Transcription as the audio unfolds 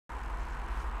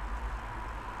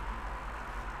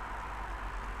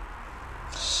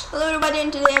Hello everybody,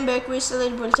 and today I'm back with a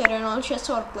little bit and all chess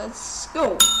talk. Let's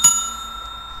go.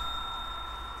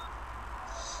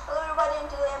 Hello everybody, and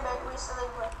today I'm back with a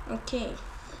little bit. Okay.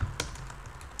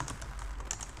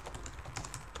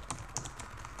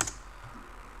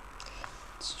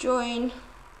 Let's join.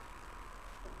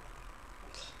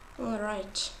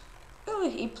 Alright. Will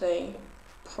he play?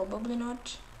 Probably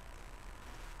not.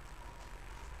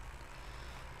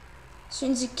 So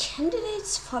in the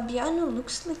candidates, Fabiano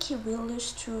looks like he will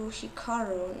lose to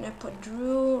Hikaru. Nepo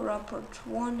drew, Rapport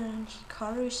won, and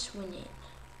Hikaru is winning.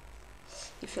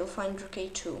 If he'll find Rook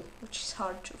A2, which is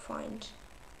hard to find.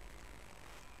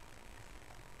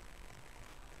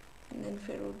 And then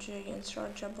Ferrugia against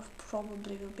Rajabov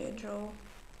probably will be a draw.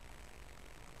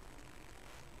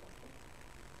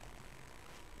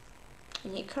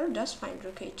 And Hikaru does find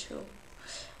Rook A2.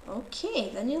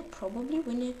 Okay, then he'll probably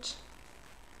win it.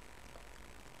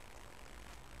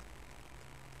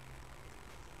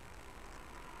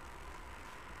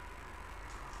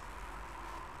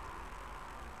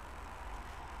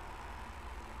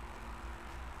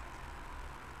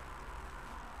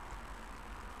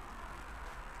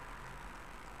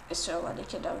 So Ali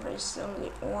Kedavra is the only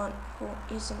one who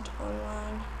isn't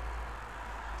online.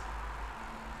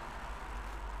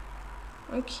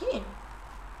 Okay.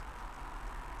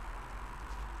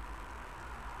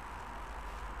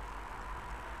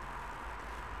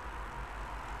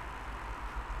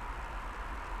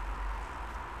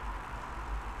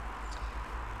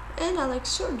 And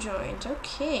Alexor joined,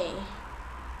 okay.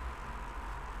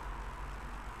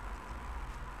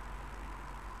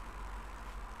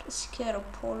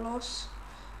 Scaropoulos,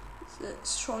 the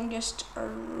strongest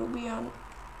Rubian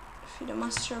FIDE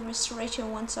master with rating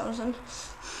 1000.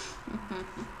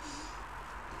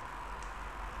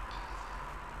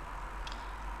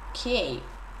 Okay.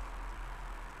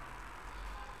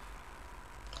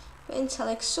 Prince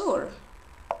Alexor.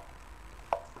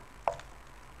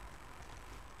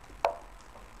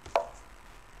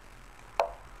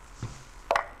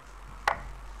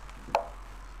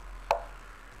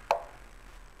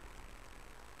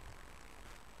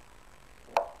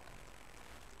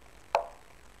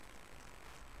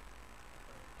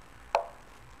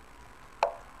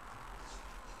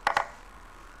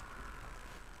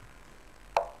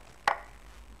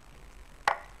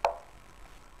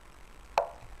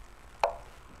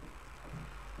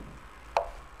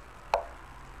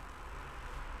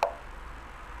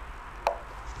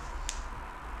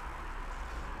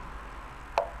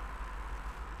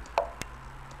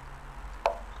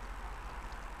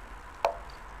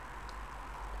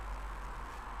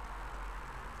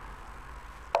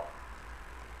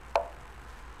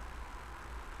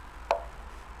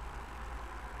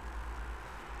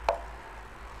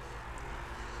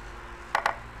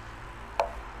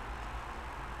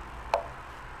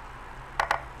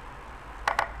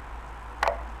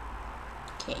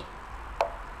 Okay.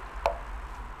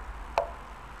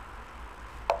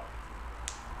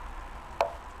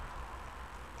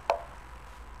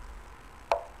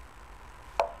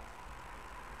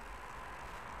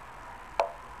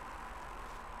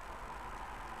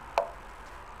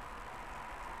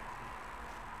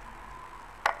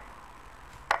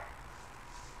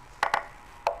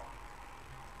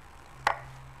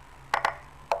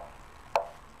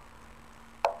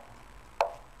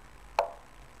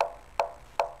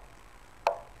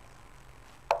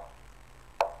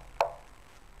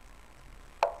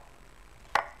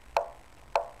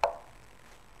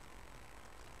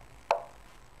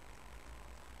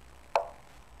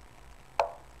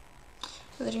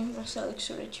 Letting myself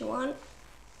Alexor 81.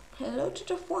 Hello to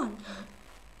top 1.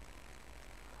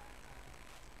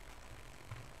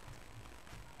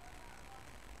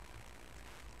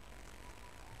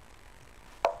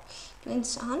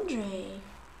 Prince Andre.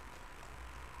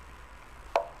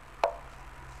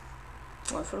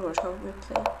 Oh, I forgot how we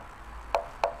play.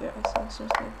 Yeah, I think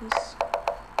something like this.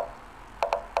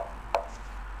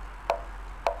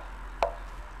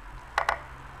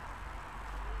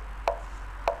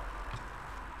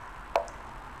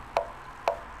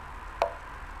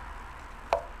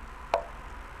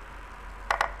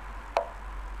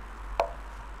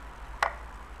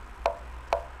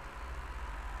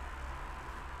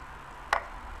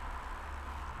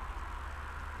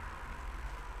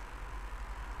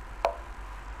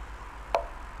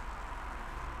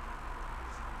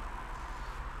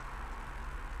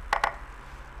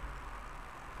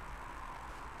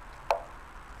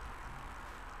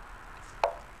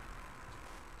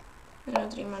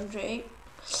 Dream Andre.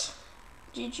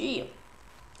 GG.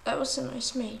 That was a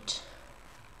nice mate.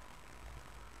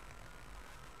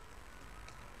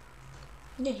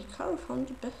 Yeah, Hikaru found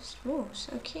the best moves.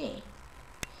 Okay.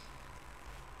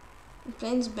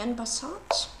 Plains Ben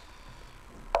Bassat.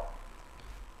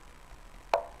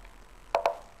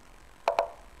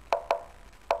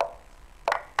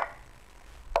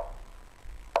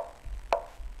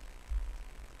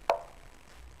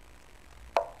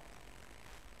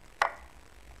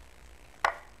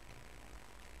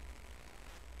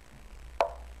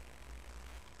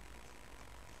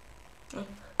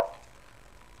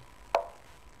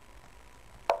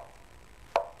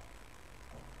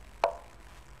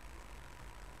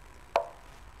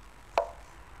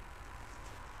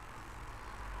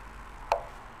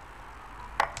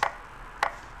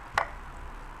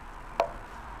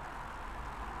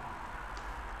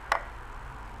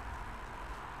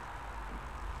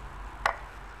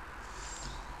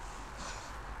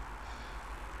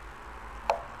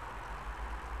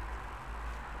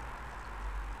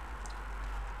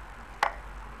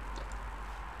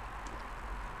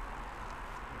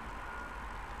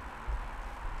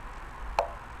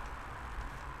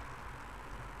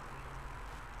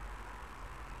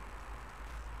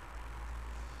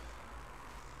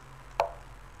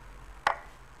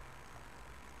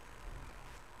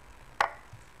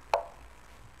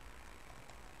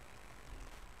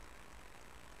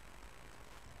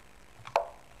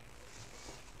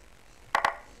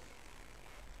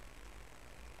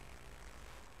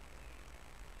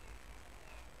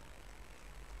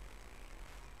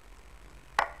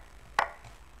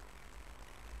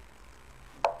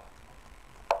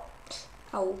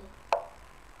 Oh.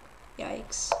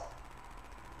 Yikes.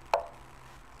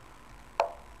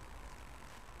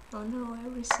 Oh no,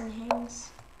 everything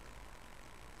hangs.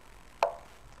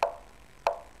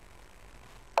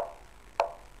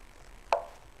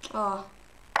 Oh,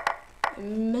 I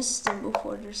missed them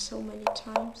before. There's so many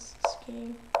times this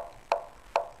game.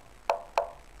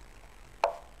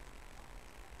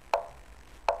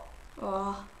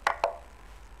 Oh,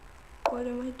 what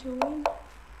am I doing?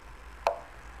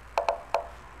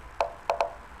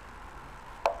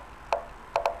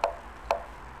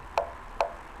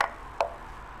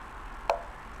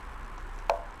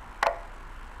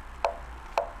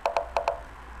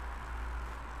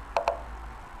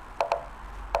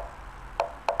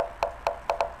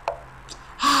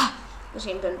 This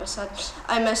game been Bassat.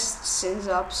 I messed things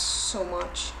up so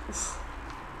much. Oof.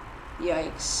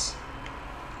 Yikes.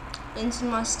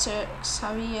 Grandmaster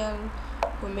Xavier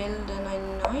Humilde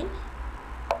 99.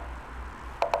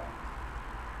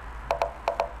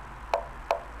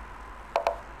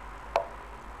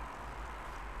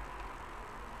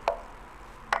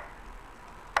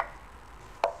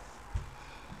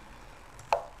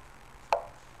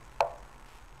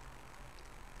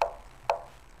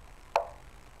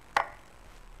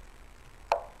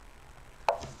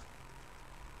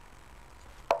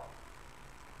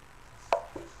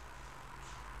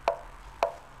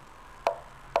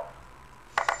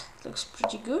 Looks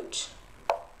pretty good.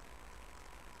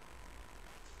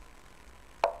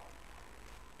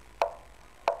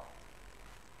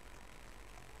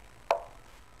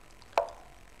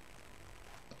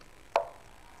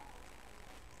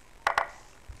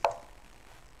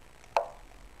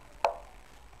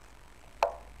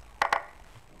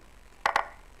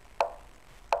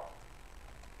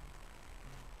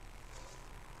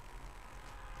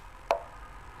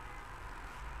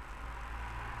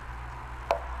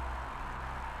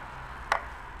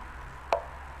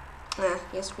 Ah,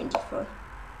 yes, 24.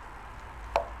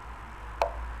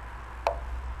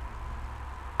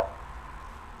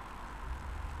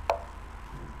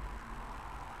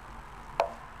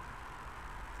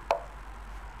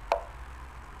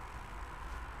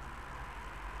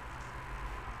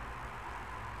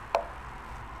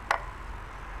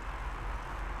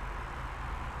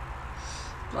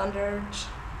 Blundered.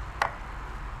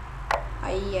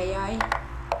 Ay.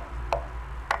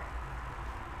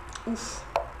 Oof.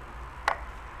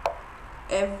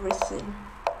 Everything.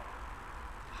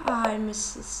 I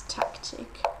miss this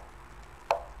tactic.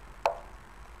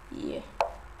 Yeah.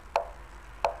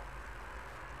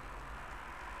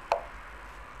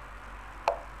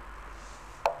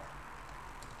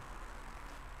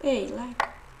 Hey, like.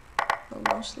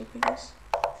 Well, mostly because.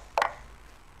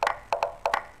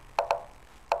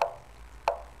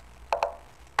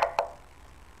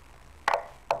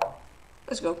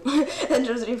 Let's go.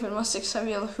 Andrews Grandmaster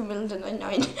Xavier Humilde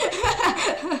 99.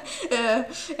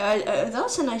 That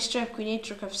was a nice track. We need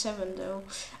rook f7 though.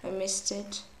 I missed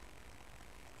it.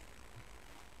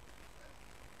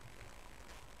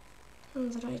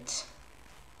 Alright.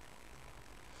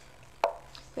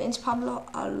 Prince Pablo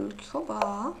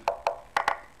Alcoba.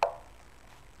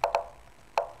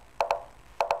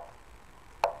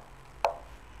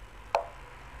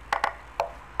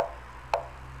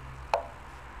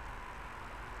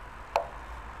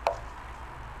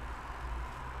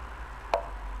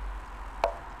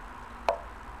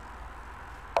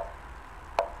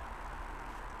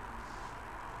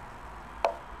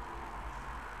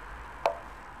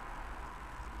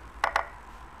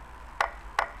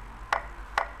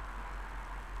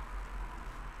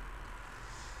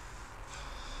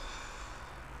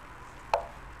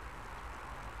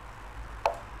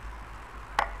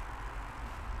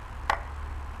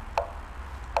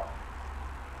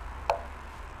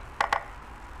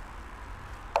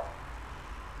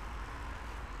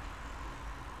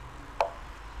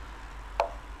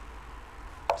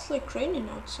 It's like raining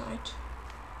outside.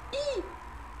 Eee!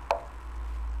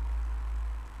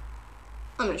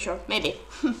 I'm not sure, maybe.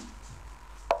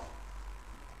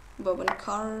 But when the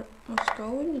car was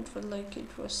going, it felt like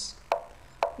it was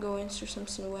going through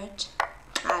something wet.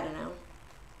 I don't know.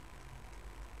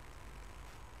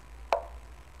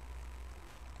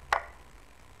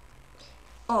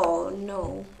 Oh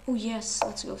no. Oh yes,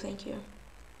 let's go, thank you.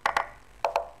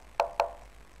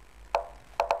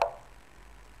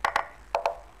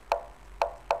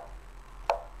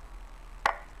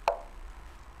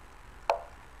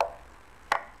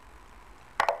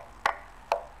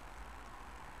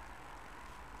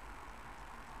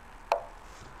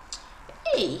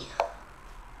 Hey!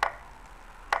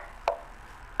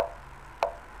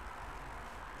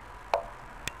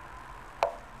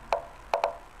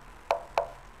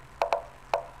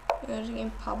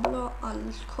 Against Pablo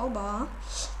Alcoba. I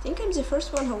think I'm the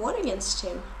first one who won against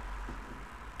him.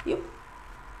 Yep.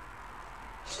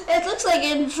 It looks like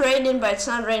it's raining, but it's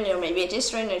not raining, or maybe it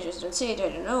is raining, I just don't see it, I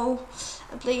don't know.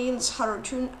 I'm playing against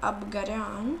Harutun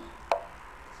Abgaran.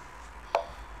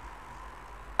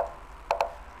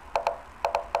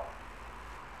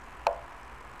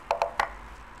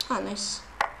 Ah, nice.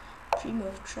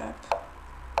 Pre-move trap.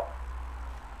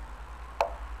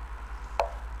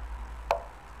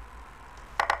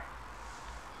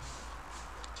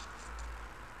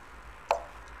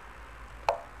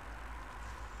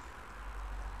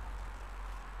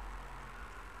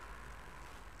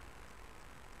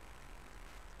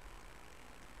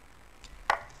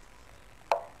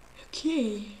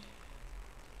 Okay.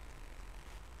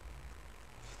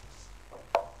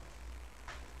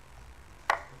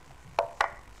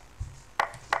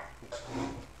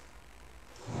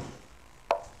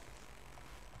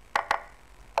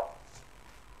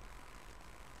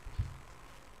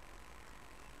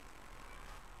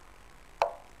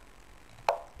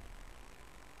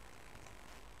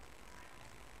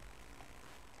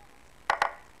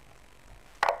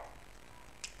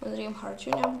 Andream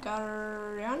Hartun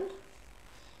Abgaran.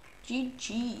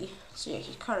 GG. So yeah,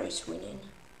 his car is winning.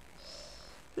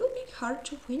 It'll be hard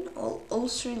to win. All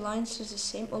three lines is the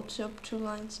same. All top two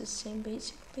lines is the same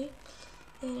basically.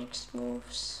 The next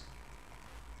moves.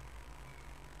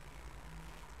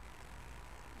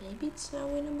 Maybe it's now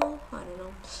winnable. I don't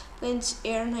know. Lane's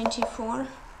Air 94.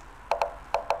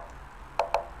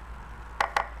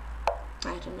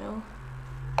 I don't know.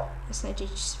 It's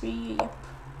 93. Yep.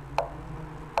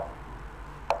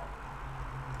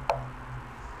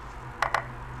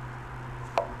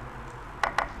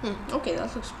 Okay,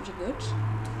 that looks pretty good.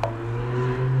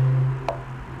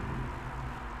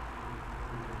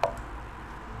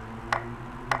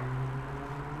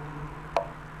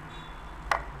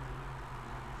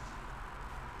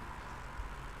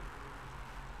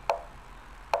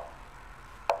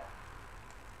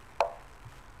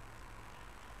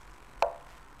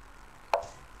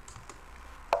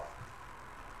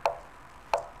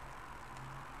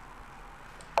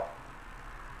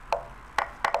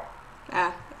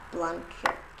 Ah,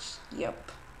 blanket.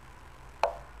 Yep.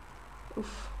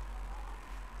 Oof.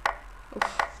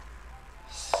 Oof.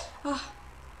 Ah.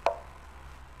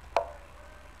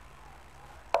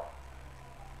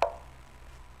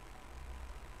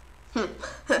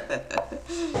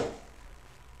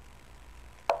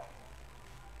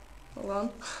 Hold on.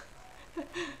 I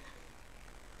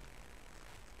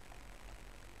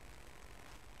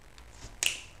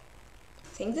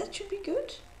think that should be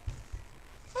good.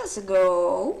 Let's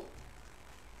go.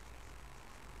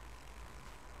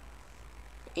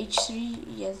 H3,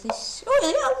 yeah, this. Oh,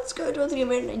 yeah, let's go to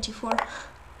 394.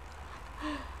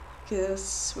 Okay, that was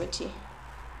sweaty.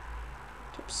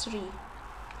 Top 3.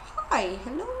 Hi,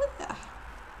 hello there.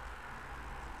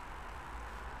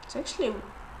 It's actually.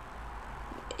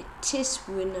 It is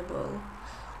winnable.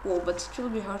 Whoa, but it will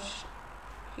be hard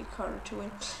to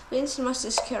win. Vince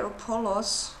must scare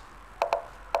Apollos.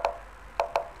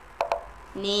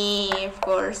 Nee, of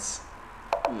course.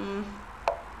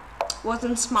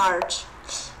 Wasn't smart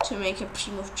to make a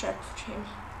pre-move trap for him.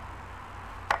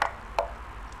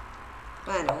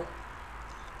 I know.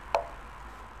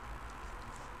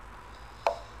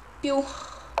 Pew.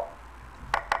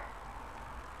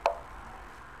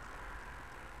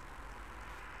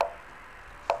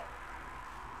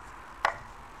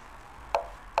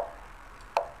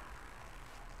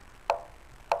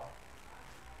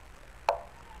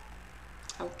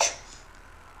 Ouch.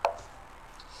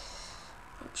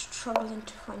 I'm struggling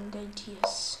to find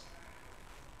ideas.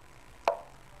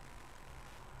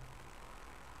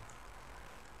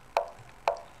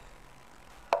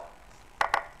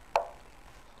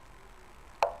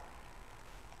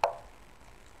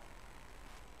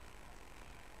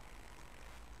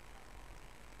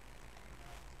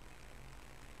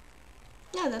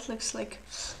 that looks like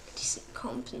a decent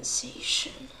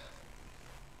compensation.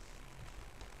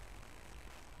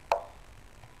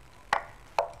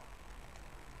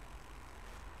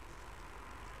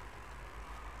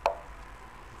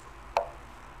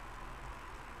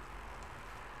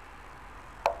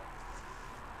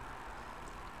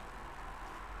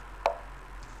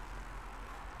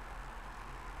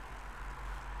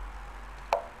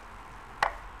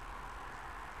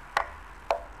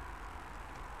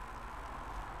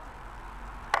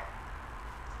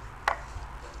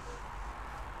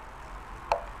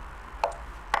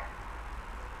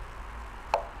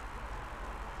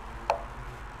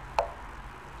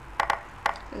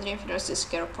 And then there's this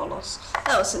Scaropolos.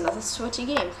 That was another sweaty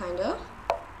game, kinda.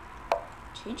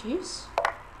 GG's.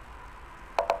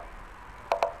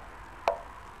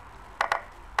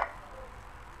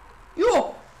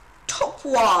 Yo! Top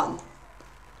one!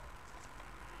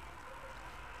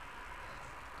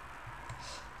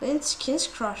 Then it's Skins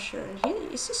Crusher, and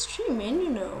he is a streaming,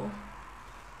 you know.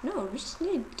 No,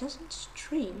 recently it doesn't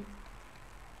stream.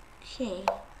 Okay.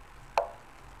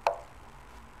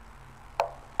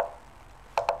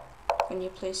 Can you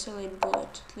play Solid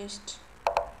Bullet at least?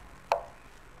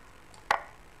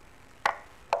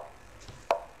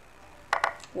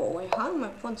 Whoa, I hung my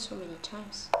pawn so many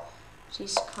times.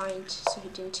 He's kind, so he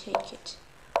didn't take it.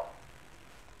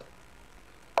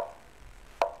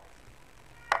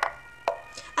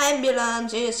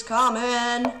 Ambulance is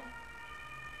coming!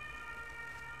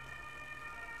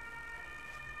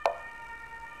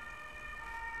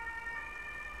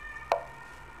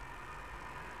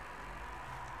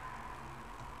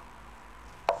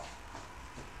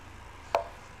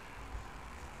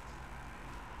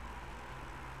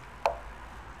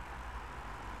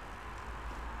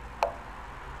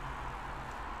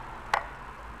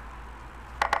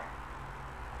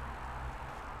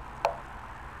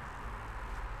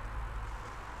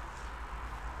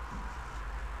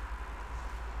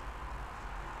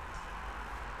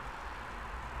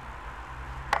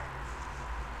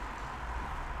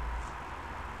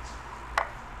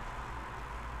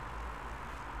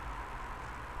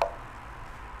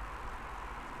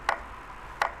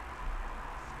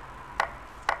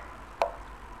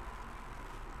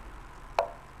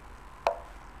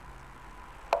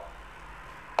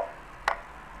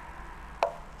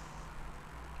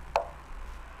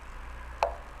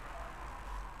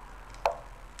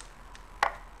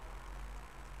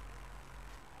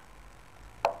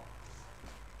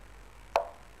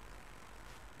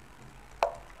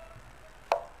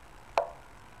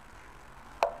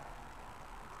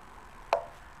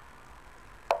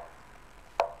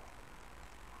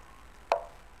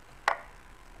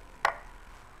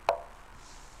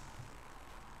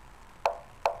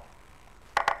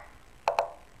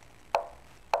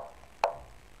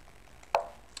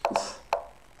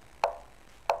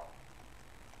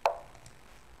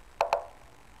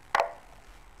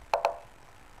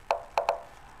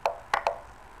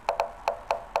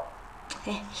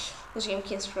 This game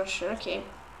against Russia, okay.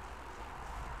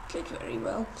 Played very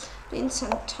well. Then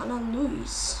Santana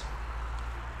Luis.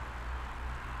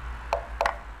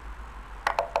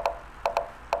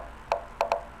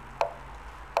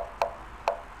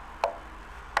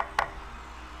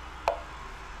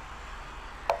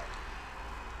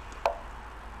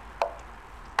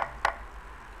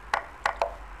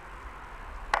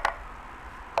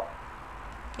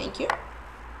 Thank you.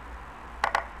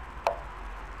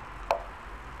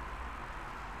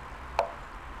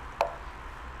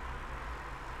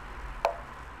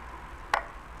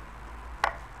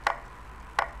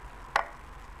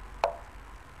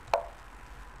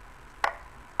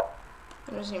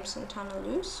 Resume Santana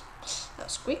loose. That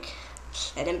was quick.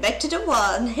 And then back to the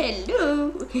one.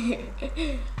 Hello.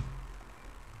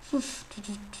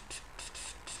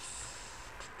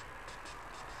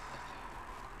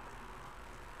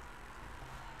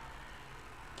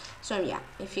 So yeah,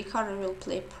 if Hikaru will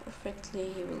play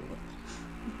perfectly, he will win.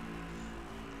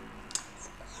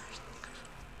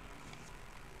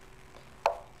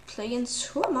 Play against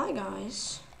who am I,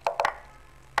 guys?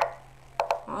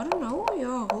 I don't know,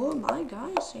 yeah, who am I,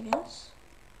 guys, I guess.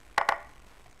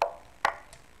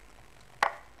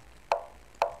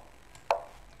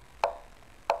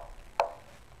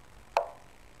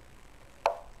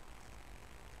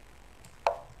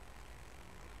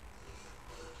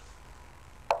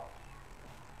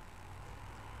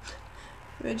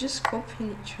 We're just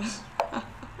copying each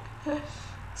other.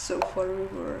 So far we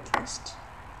were, at least.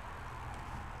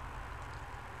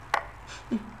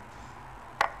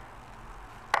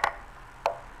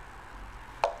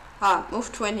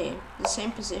 Move 20, the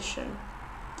same position.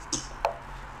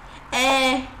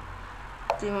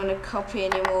 Didn't want to copy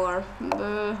anymore.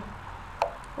 Buh.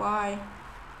 Why?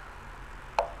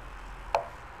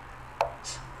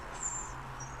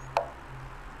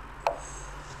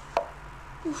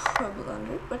 Oof, I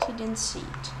blundered, but he didn't see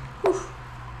it. Oof.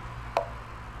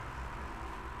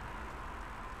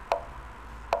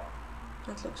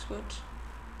 That looks good.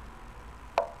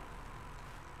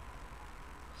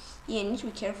 Yeah, you need to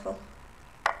be careful.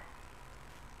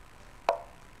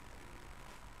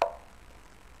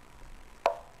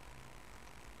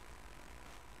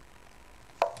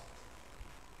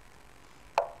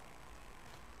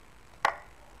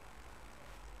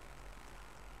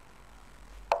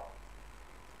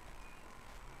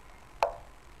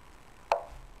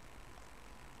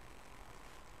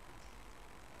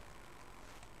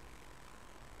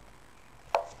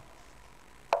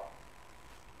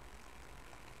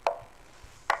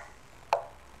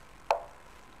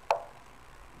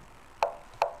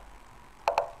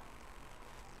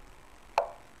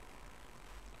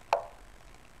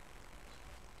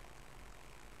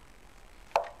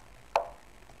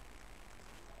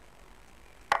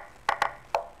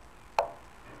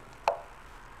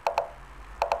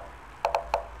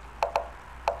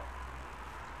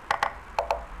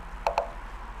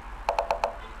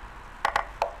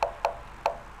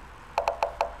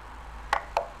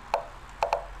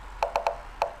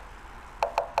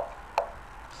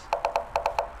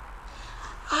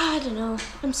 I don't know.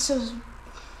 I'm so...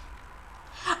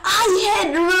 I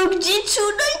had rook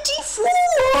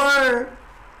g294!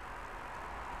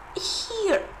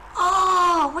 Here.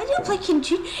 Oh, why did I play king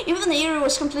g? Even the area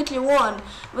was completely won.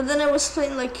 But then I was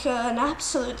playing like an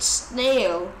absolute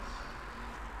snail.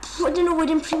 I don't know why I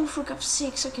didn't play rook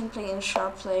f6. I can play in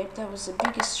sharp play. That was the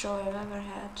biggest draw I've ever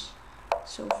had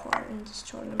so far in this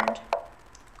tournament.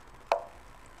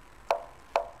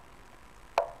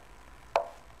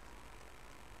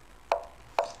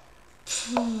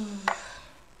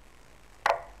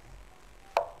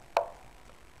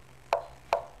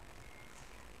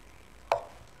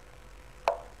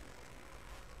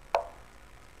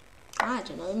 I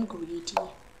don't know, I'm greedy.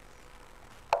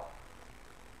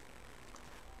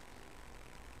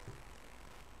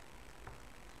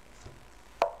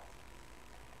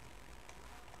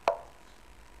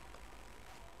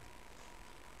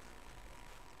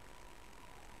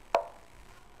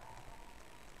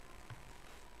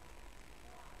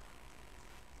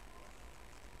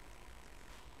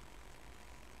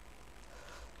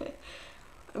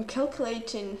 I'm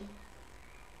calculating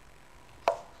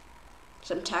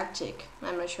some tactic.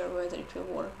 I'm not sure whether it will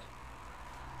work.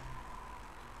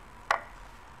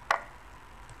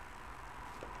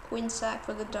 Queen sack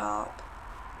for the top.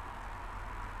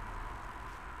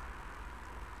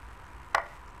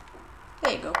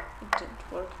 There you go. It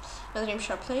didn't work. Another game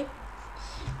sharp play.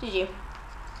 Did you?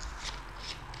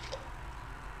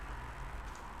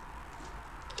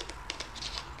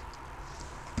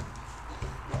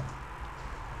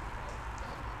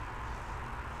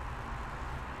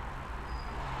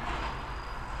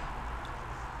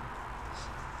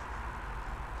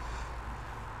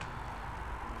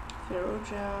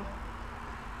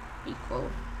 Equal.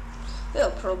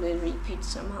 They'll probably repeat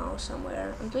somehow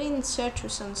somewhere. I'm playing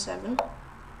Sertus on 7.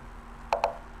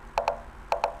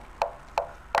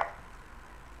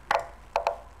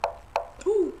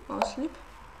 Ooh, mouse slip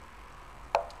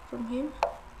from him.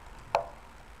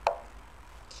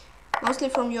 Mouse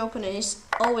slip from your opponent is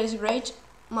always great.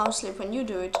 Mouse slip when you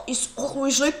do it is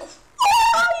always like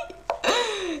why?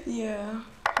 Yeah.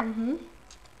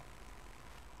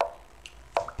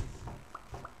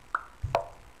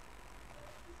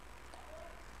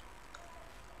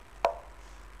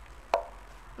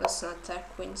 Let's not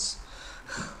attack queens.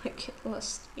 I get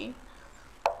lost here.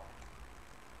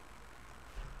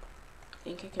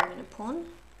 Think I can win a pawn.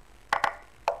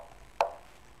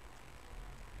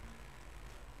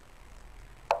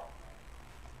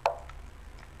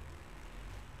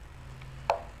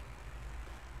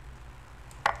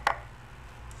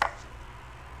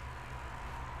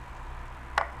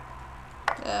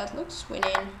 That looks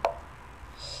winning.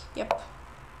 Yep.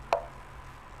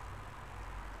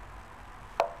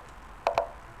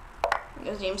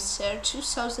 Game Sir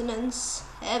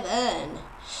 2007.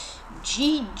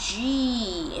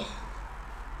 GG.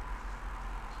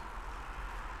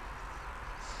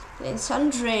 Prince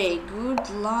Andre, good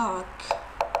luck.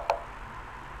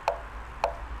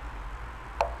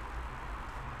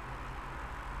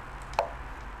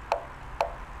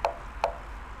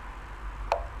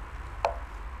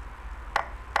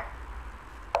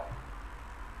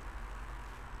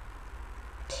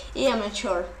 Yeah, I'm not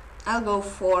sure. I'll go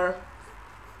for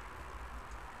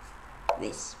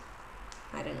this.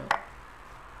 I don't know.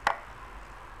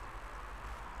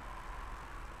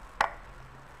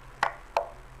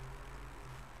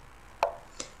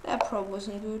 That probe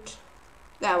wasn't good.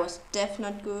 That was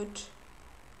definitely good.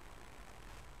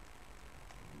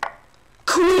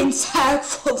 Queen's hack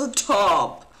for the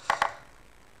top.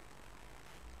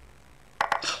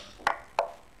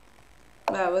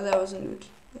 Nah, but that wasn't good.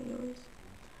 Anyways.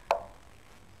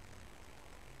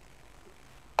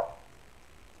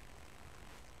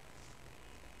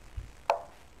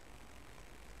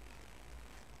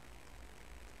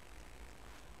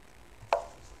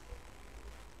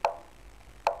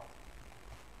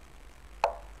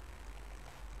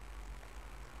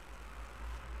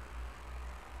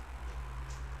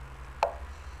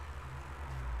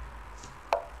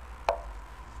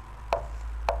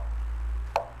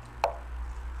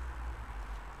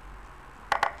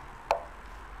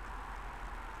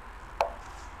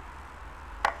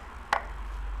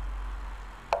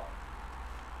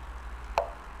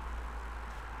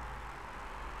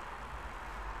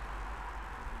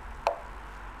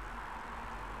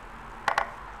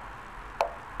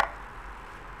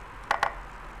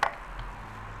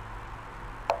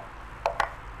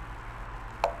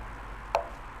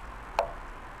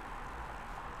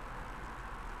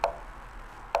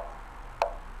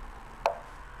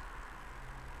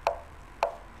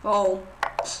 Oh,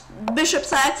 bishop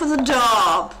sack for the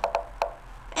job.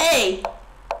 Hey,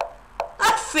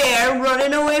 not fair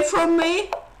running away from me.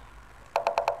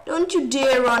 Don't you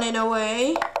dare running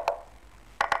away.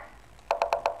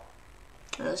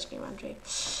 Let's game on three.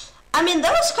 I mean,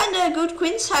 that was kind of a good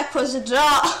queen sack for the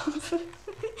job.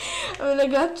 I mean, I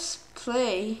got to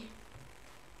play.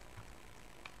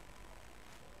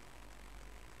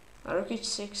 Rook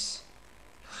h6.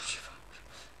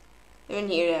 Even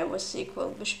here that was equal.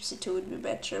 Bishop c2 would be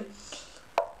better.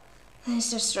 He's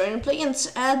just trying to play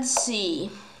against ad c.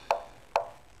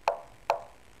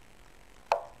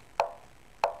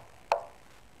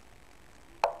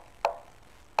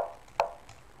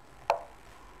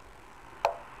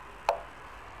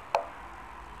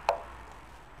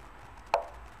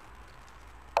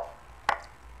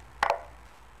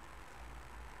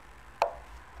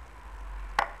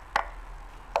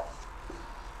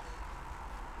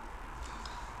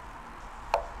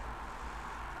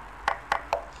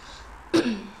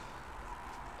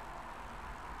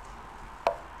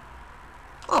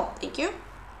 Oh, thank you.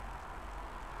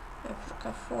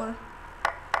 Africa 4.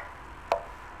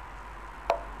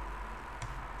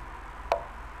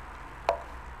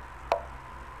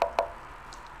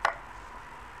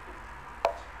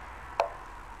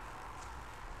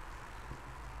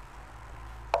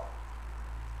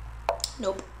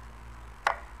 Nope.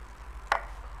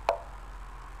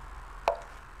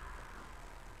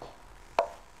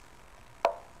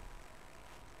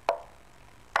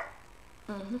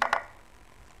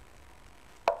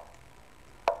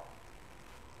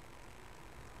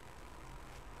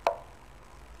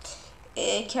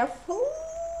 Careful.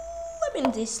 I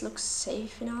mean, this looks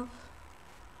safe enough.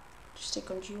 Just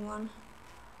take on g1.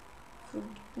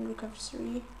 Rook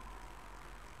f3.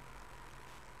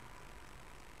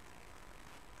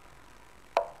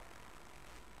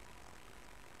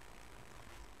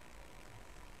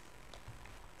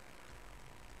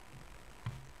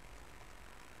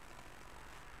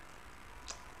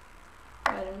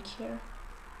 I don't care.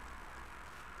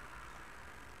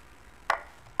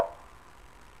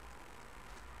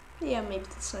 Yeah, maybe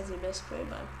that's not the best way,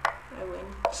 but I win.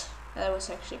 That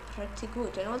was actually pretty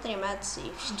good. And what I'm at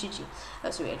see. GG.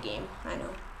 That's a weird game, I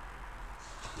know.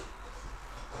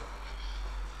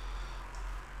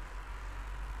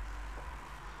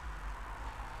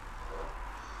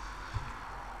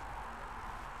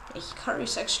 Hikaru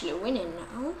is actually winning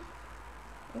now.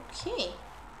 Okay.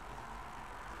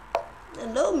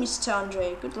 Hello, Mr.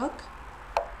 Andre. Good luck.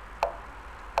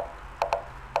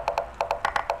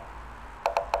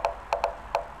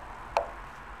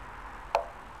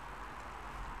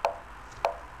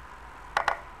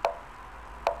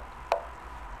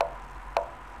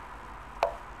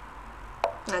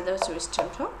 That was with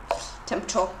Tempto.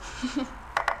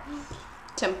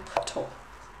 Tempto.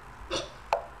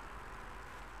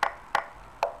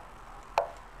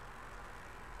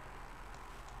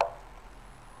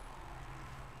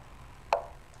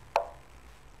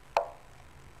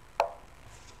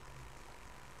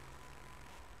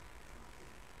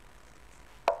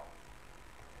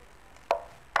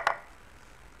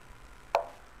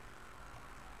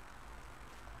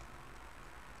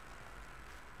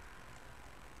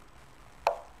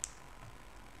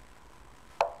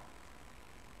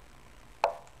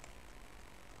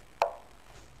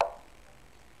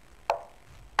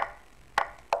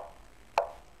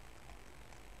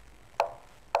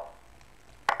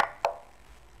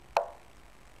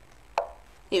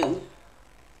 Ew.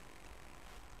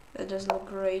 doesn't look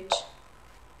great.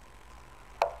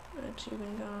 Not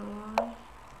even gonna lie.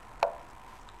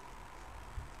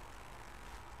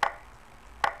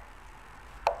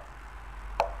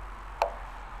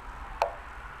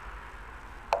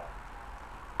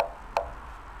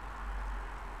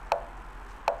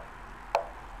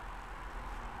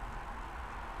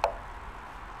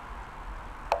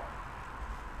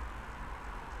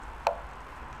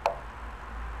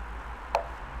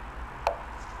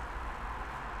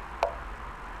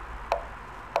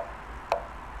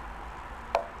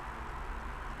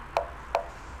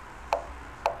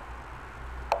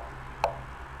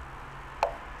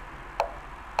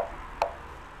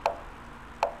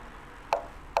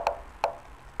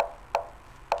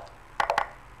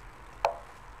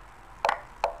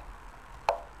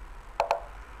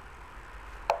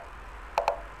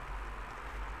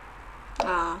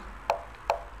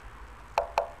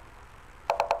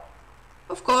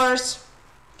 Of course.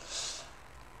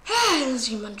 It's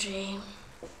human dream.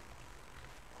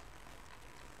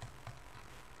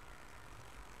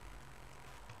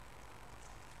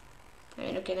 I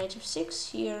mean, okay, knight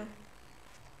f6 here,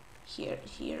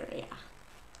 here, yeah.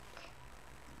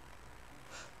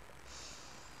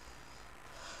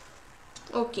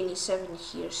 Okay, e7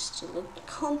 here, still a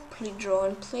complete draw,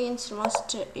 and playing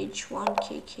Master h1,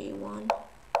 kk1.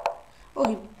 Oh,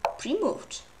 he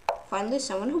pre-moved. Finally,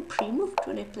 someone who pre-moved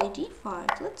when I played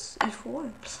e5. Let's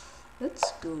e4.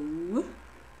 Let's go.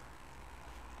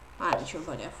 I'm not sure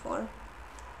about f4.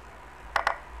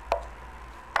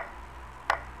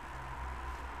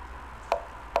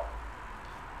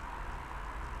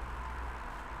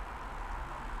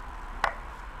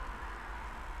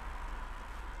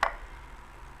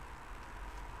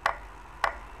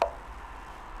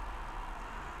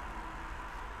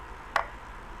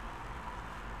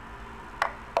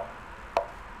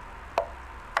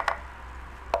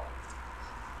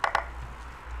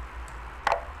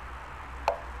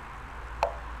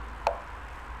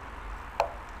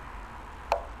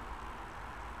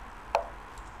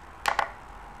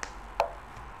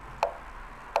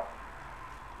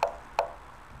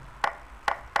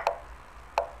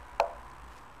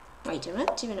 Wait, I'm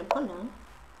not even a pawn now.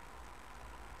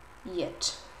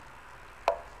 Yet.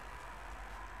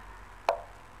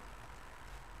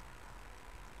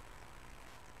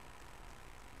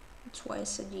 That's why I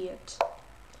said yet.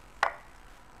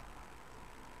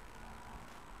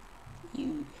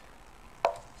 You.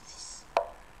 This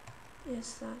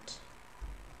is that.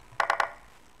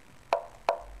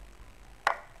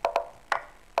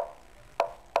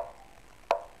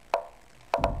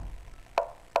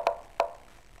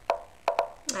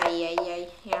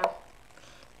 Yeah.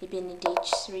 Maybe I need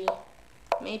h3.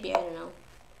 Maybe, I don't know.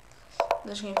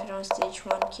 Let's go for stage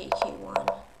 1,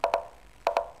 kk1.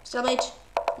 Stalemate?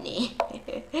 Nee.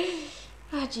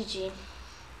 GG.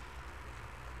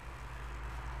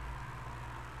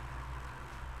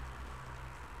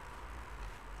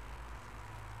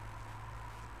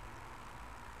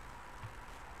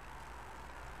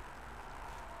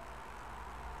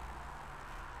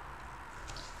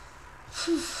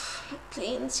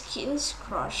 Playing Skins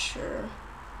Crusher.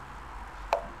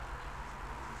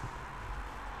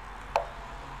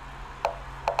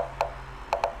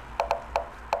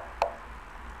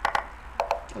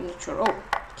 I'm not sure. Oh,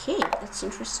 okay, that's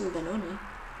interesting, Benoni.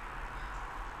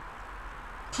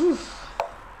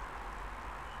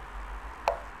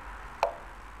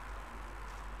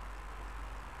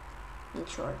 Not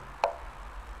sure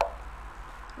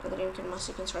whether you can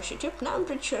master against Russia too. Now I'm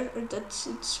pretty sure that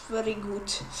it's very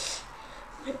good.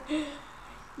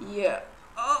 Yeah.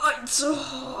 Oh, it's so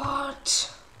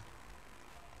hot.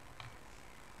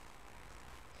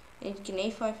 And you can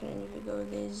a5, and then if you go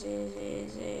this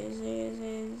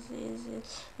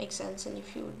makes sense. And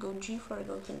if you would go g4, I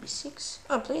go can b6.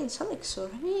 Oh, I'm playing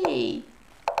Selexor. Hey,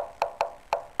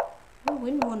 I'll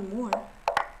win one more.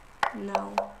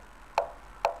 No.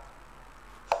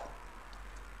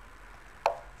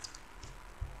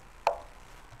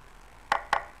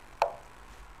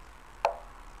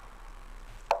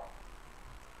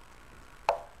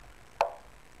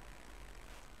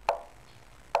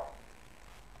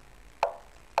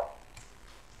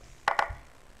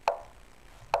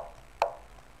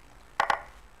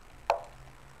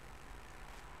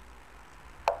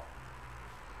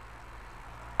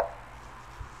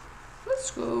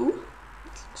 Let's go. It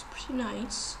looks pretty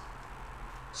nice.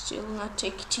 Still not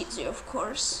take it easy, of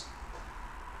course.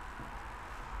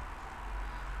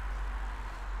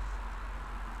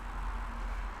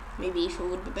 Maybe if it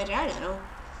would be better, I don't know.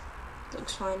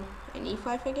 Looks fine. And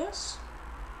e5, I guess.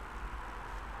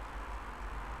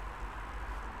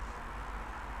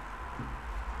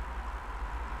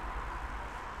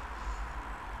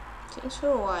 Things for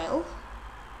a while.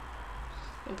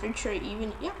 I'm pretty sure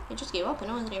even, yeah, I just gave up. I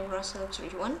know the name Russell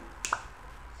 31.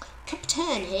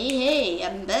 Captain, hey,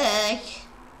 I'm back.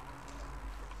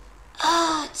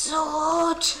 Ah, it's so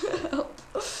hot.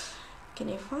 Can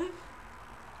I find?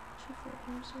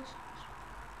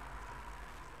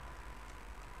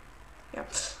 Yeah,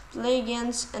 play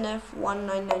against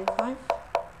NF1995.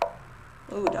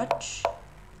 Oh, Dutch.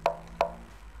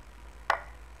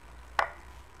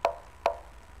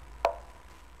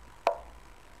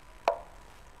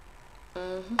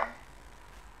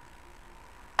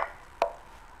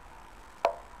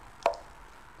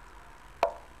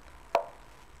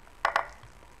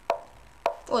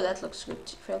 Oh, that looks good.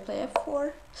 If I play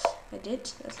F4, I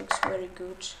did. That looks very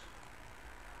good.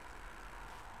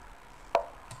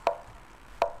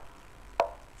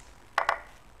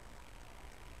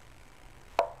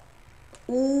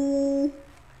 Ooh,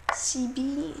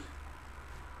 CB,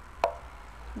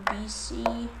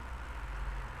 BC.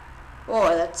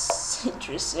 Oh, that's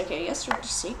interesting. Okay, I guess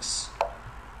 36.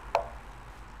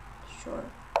 Sure.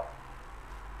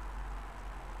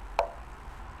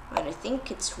 And I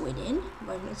think it's winning,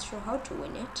 but I'm not sure how to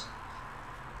win it.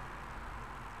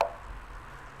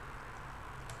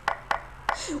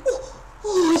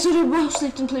 Oh, I thought I mouse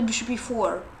clicked and played bishop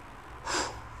e4.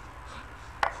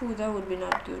 Ooh, that would be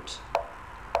not good.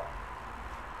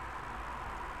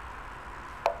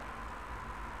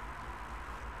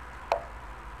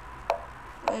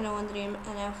 And I want to dream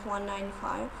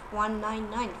NF1995.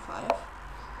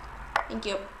 Thank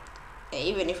you.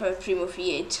 Even if I have primo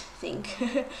e8, I think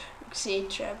c8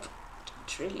 trap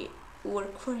don't really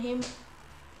work for him.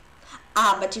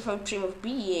 Ah, but if I have primo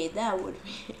b8, that would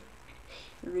be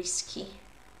risky.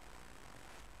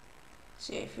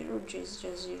 So if he is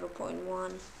just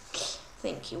 0.1, I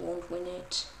think he won't win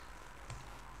it.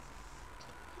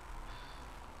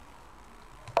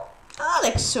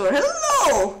 Alexor,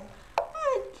 hello!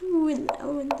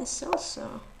 I'll win this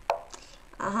also.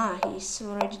 Aha, he's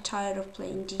already tired of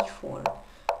playing d4,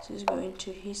 so he's going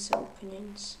to his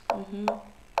openings. Okay,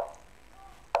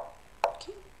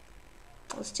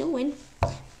 I'll still win.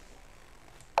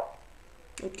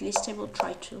 At least I will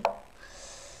try to.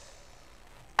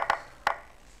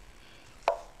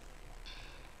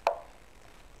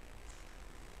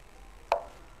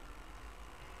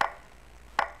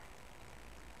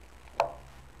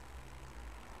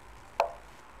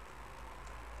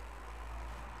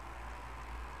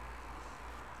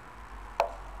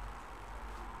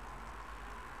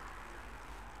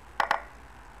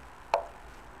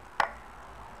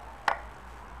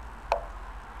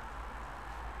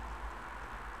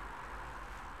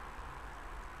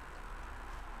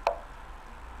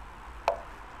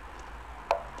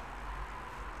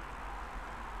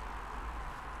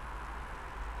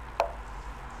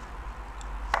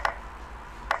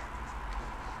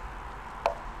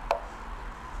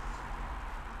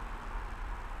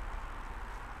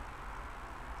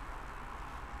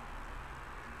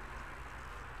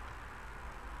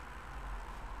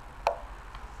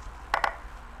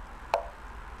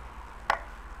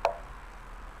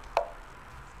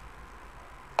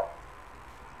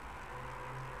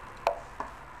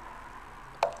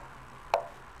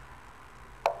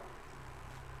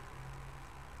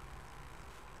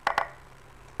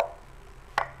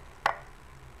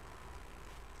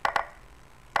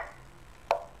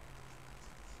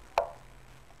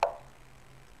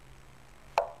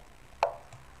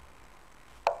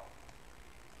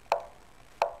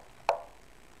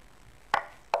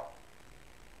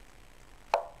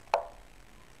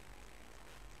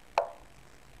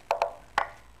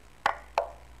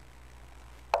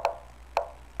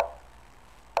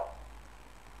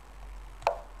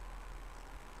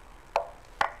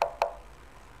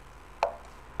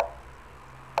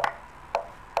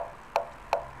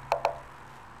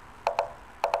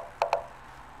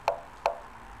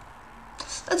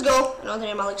 Let's go. Another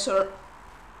name, Alexor.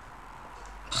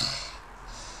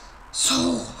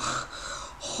 So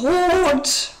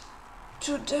hot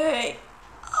today.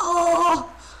 Oh,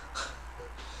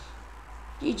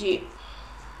 GG.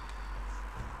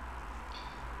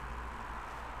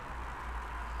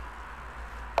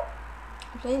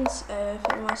 Plains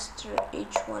Grandmaster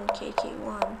H1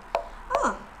 KK1.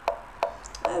 Ah,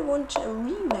 I want a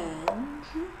revenge.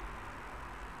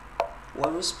 I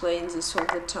was playing this all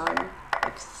the time,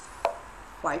 like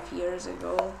 5 years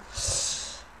ago.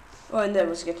 Oh, and that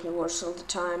was getting worse all the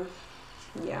time.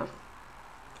 Yeah.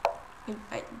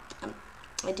 I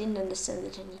didn't understand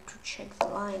that I need to check the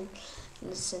line.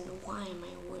 Understand why am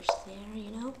I worse there, you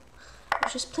know? I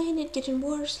was just playing it, getting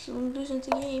worse, losing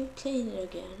the game, playing it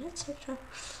again, etc.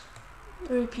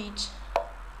 Repeat.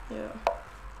 Yeah.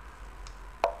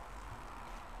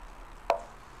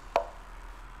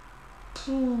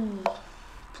 Poo.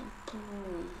 Poo. Poo.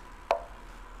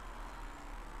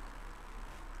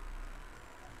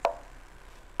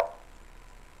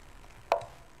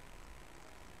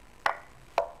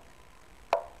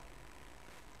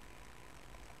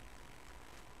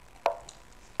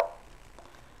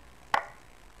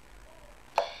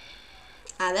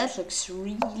 Ah, that looks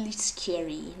really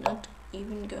scary, not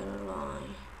even gonna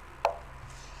lie.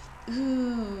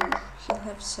 Ooh, he'll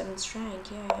have 7th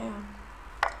rank, yeah.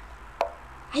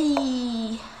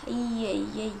 Ay.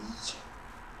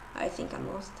 I think I'm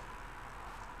lost.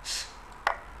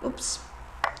 Oops.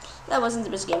 That wasn't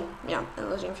the best game. Yeah, I'm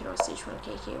losing final stage 1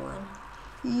 KK1.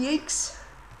 Yikes.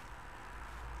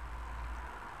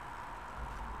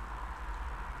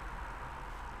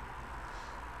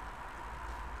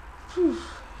 Whew.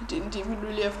 Didn't even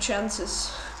really have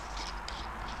chances.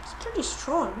 It's pretty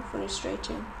strong for a straight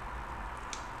team.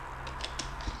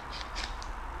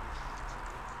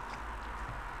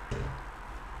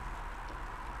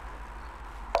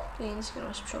 He's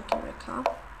gonna stroke in the car.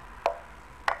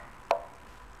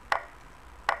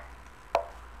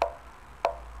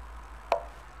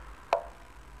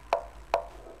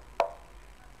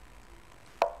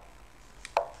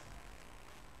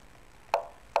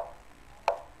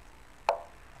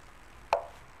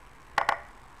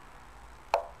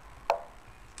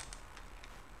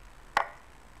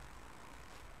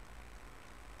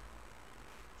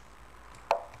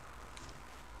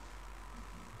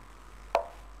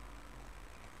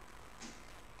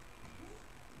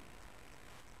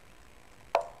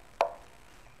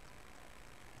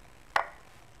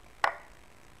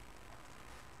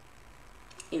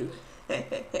 Ew.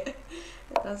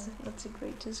 That's the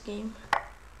greatest game.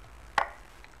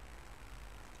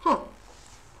 Huh.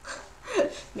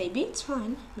 Maybe it's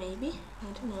fine. Maybe. I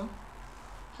don't know.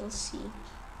 We'll see.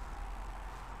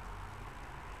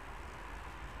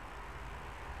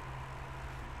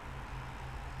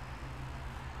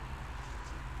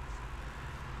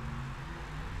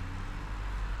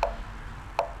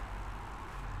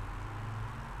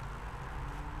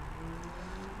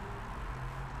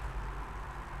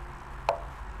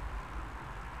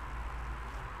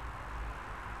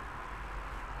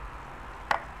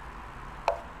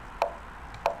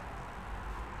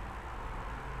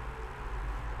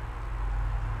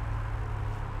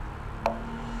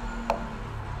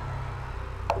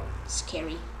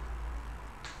 Scary.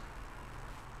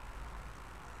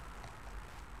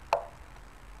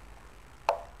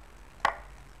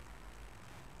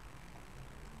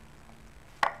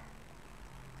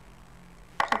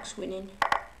 Looks winning.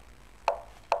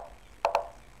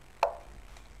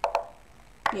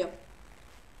 Yep.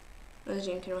 The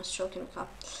Jenkins was stroking the cup.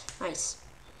 Nice.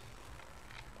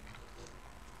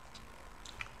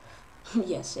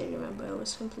 Yes, I remember. I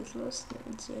was completely lost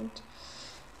at the end.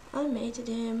 I mated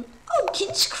him. Oh,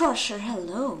 Kids Crusher,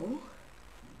 hello.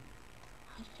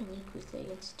 How did I win quickly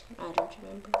against him? I don't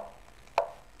remember.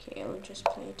 Okay, I'll just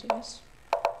play it, I guess.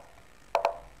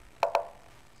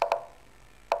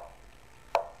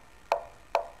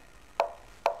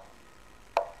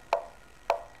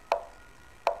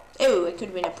 Oh, I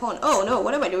could win a pawn. Oh no,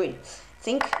 what am I doing? I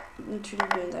think I'm not really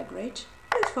doing that great.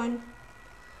 It's fine.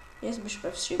 Yes, bishop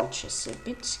f3, which is a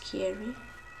bit scary.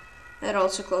 That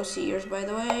also close to yours, by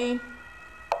the way.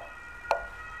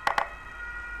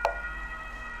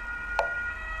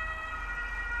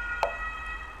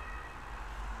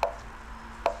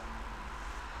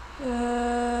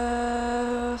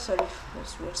 Sorry,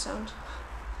 that's weird sound.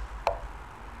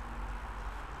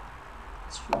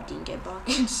 It's from didn't get back,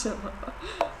 so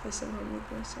I somehow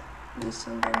moved myself. This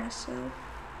sound by myself.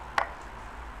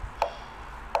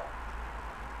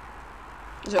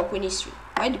 So queen e3.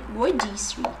 Why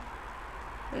d3?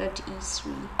 Why not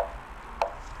e3?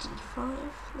 d5.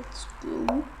 Let's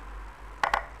go.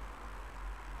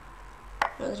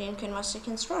 Another Grandmaster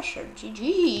against Russia.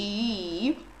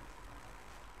 GG.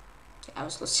 I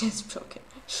was lost since broken.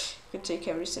 Could take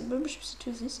every step, but bishop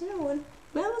to this one.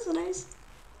 That was nice.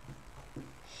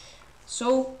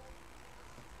 So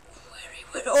very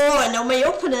good. Oh, I know my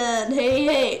opponent.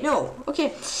 Hey. No. Okay.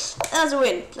 That's a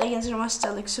win. Play against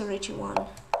Grandmaster like so Richie won.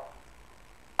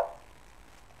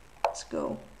 Let's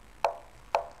go.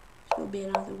 This will be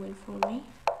another win for me.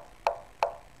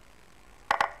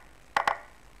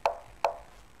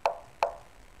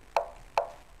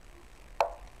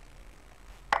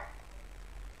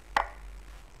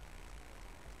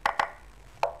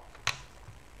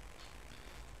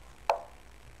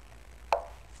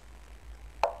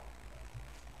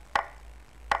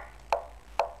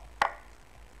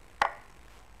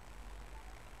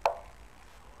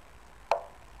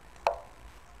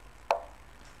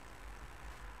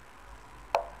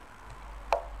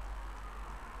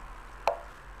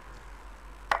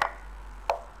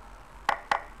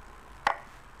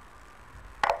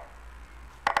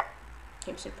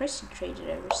 I'm surprised he traded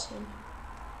everything.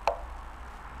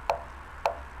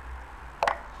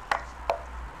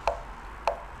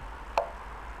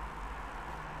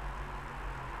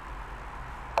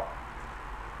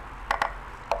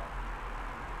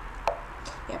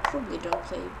 Yeah, probably don't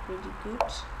play really good.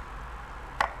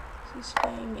 This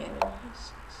game, yeah,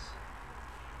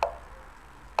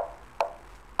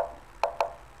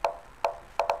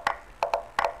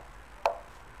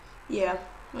 yeah,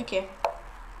 okay.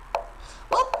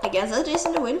 Well, I guess that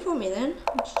isn't a win for me then.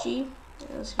 GG.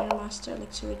 That was Grandmaster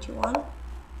like 281.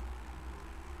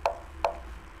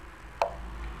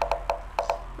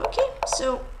 Okay,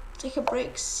 so take a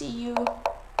break. See you.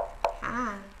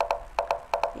 Ah.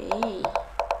 Hey.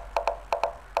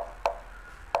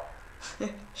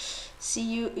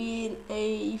 See you in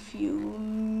a few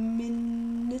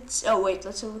minutes. Oh wait,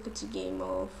 let's have a look at the game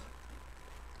of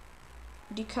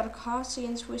PeshkaCh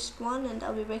against Wisp 1, and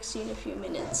I'll be back see you in a few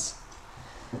minutes.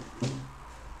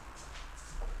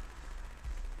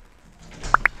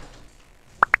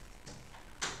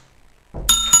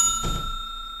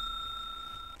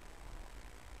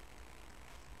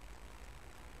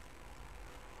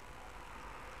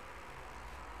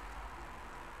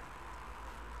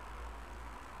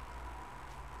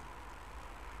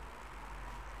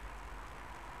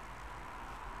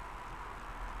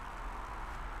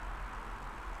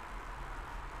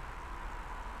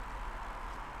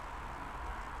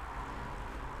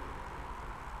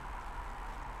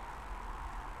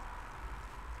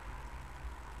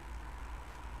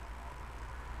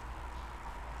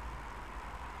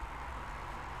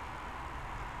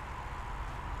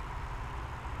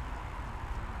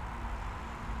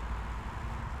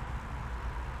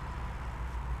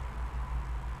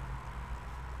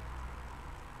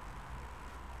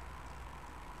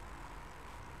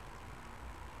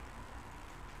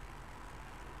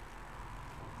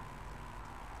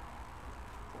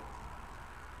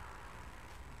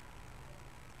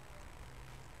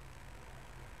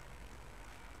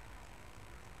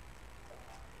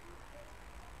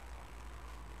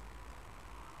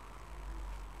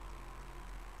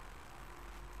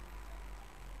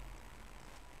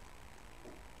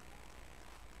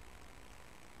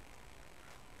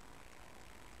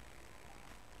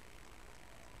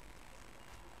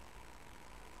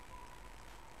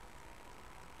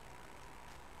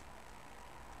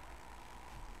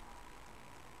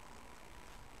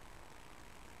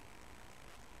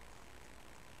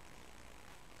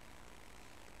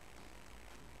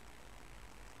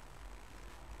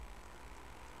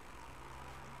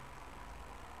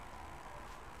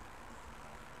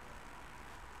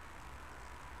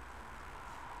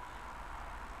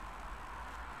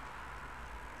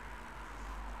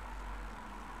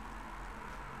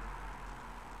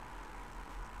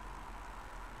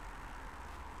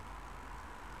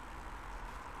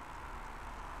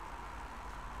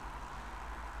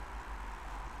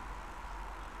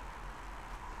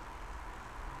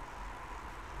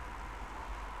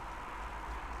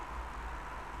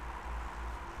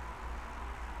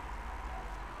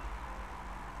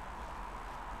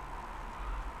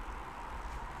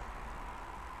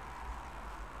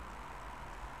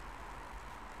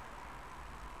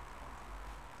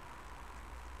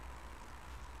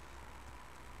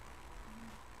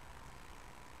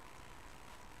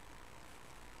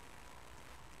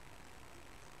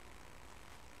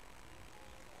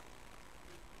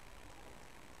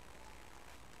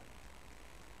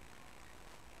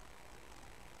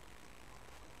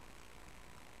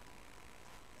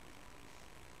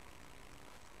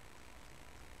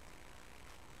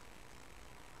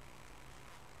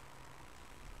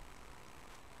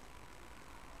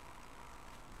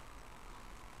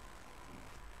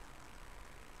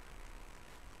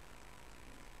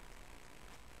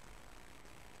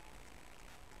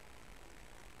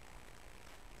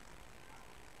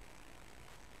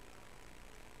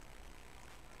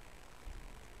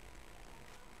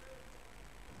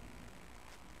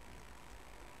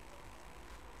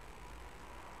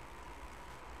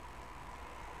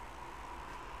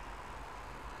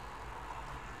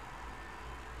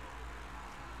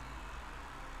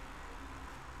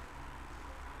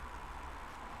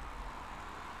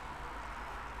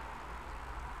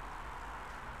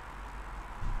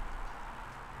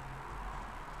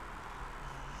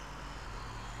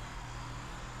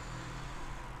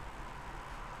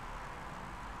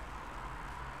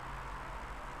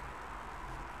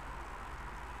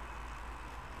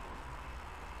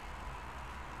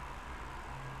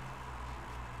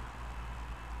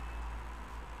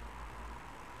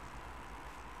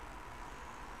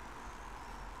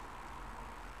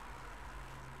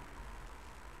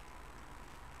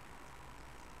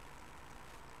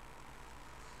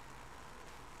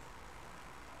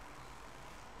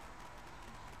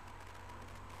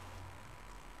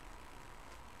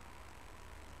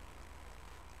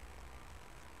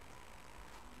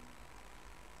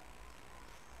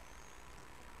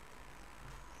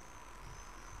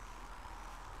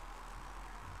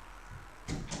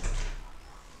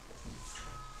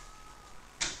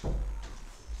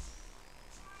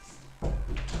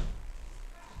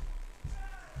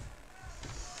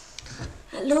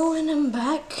 Hello, and I'm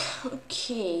back.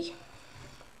 Okay.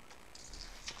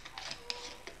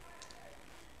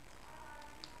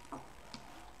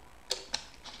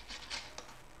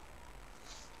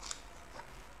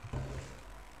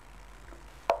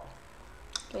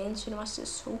 Playing Grandmaster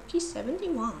Soki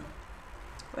 71.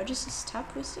 Where does it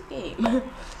start with the game?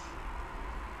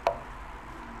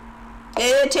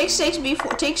 Take 6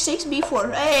 B4. Take 6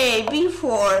 B4. Hey,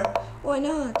 B4. Why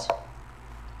not?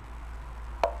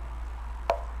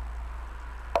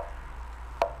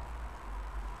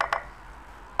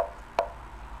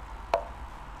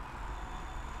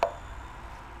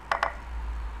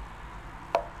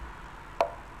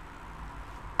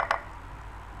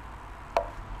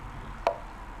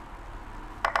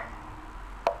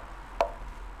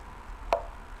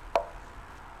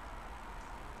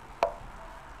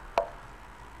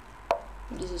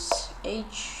 This is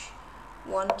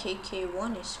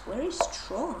H1KK1 is very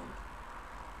strong.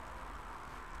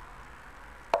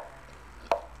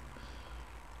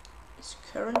 It's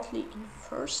currently in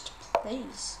first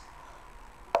place.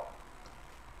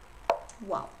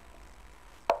 Wow.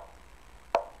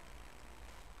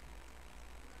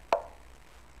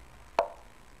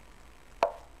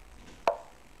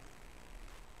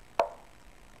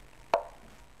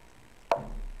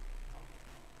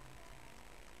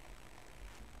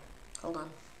 Hold on.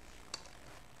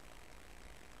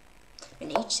 An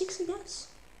H6, I guess.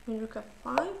 Rook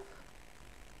F5.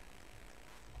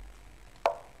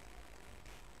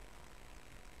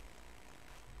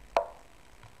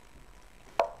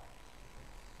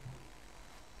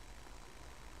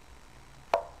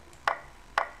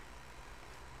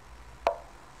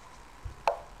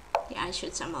 Yeah, I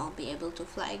should somehow be able to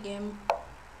flag him.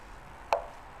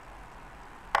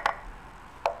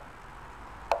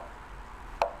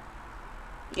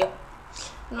 Yep.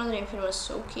 Another infinite was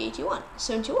Soki 81.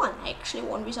 71. I actually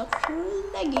won without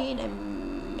flagging. I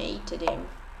mated him.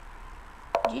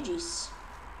 GG's.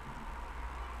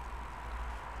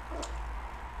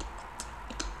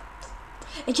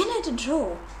 Again I had a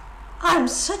draw. I'm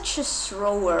such a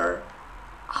thrower.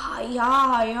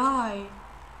 Aye.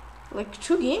 Like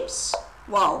 2 games?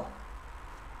 Wow.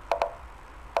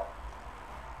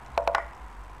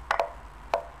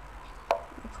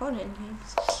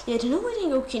 Games. Yeah, I don't know why I didn't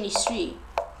go King E3.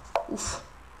 Oof.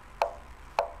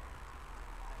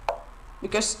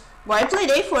 Because I played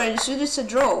A4 and assumed it's a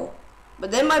draw. But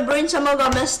then my brain somehow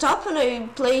got messed up and I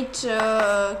played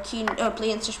playing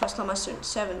Grandmaster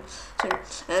 7. Sorry.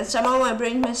 And somehow my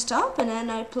brain messed up and then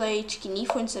I played King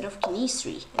E4 instead of King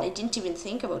E3. And I didn't even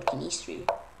think about King E3.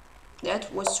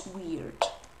 That was weird.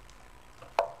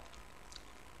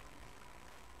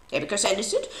 Yeah, because I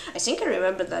understood, I think I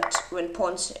remember that when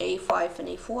pawns A5 and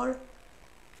A4,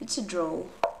 it's a draw.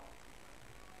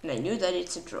 And I knew that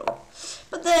it's a draw.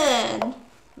 But then,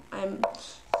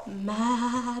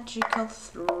 magical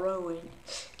throwing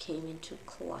came into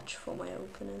clutch for my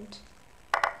opponent.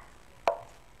 I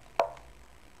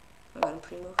got a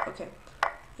pre-move, okay.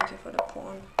 Thank you for the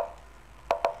pawn.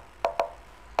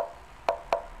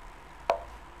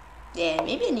 Yeah,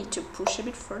 maybe I need to push a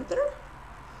bit further.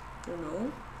 I don't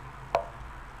know.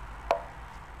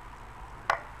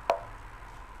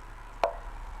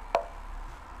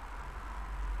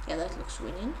 Yeah, that looks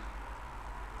winning.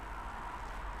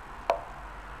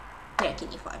 Yeah, King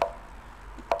E5.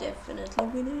 Definitely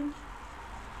winning.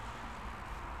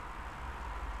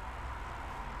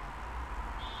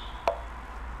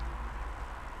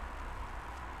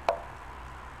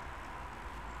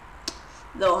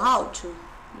 Though how to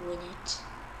win it?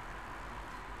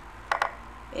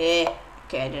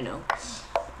 Okay, I don't know.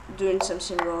 Doing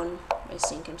something wrong. I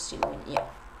think I'm still winning. Yeah.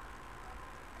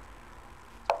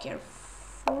 Careful.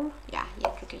 Yeah,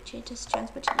 Rook H8 has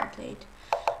chance, but he didn't play it.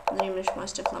 And then English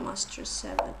Master Grandmaster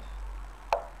 7.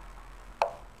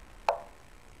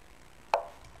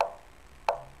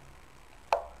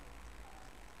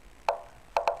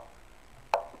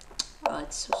 Oh,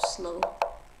 it's so slow.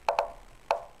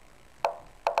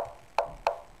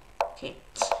 Okay,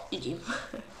 GG.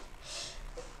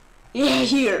 Yeah,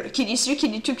 here, King E3,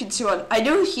 King E2, King C1. I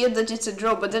know here that it's a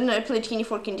draw, but then I played King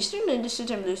E4, King E3, and I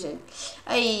understood I'm losing.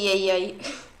 Ay.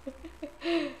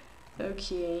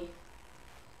 Okay.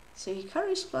 So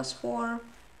Hikaru is +4,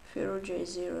 Pharaoh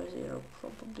J00,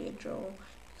 probably a draw.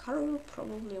 Hikaru will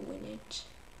probably win it.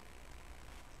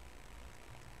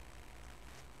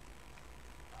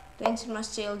 Then it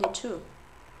must stay LD2.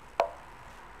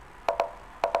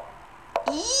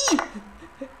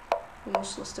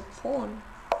 Almost lost a pawn.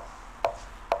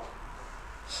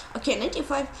 Okay,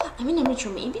 95. I mean, I'm not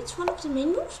sure. Maybe it's one of the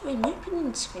main moves, but in my opinion,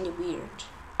 it's kind of weird.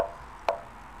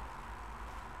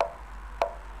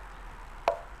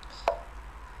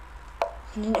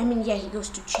 And then, I mean, yeah, he goes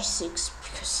to g6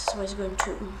 because I was going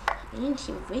to. And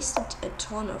he wasted a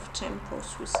ton of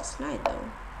tempos with his knight, though.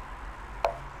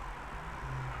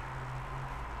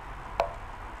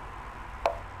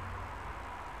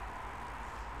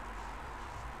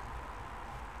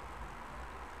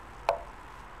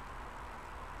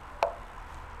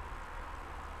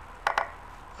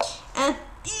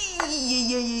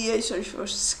 And sorry for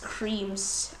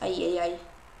screams. Ay.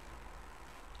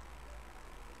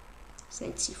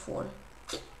 Knight c4.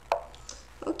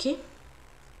 Okay.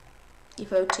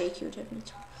 If I would take you,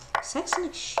 definitely. Saxon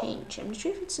exchange. I'm not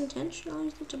sure if it's intentional or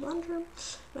is it a blunder.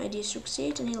 My idea is rook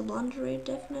c8 and he'll blunder it,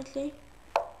 definitely.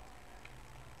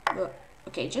 But,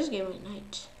 okay, just give me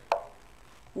knight.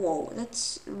 Whoa,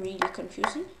 that's really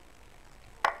confusing.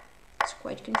 It's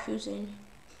quite confusing.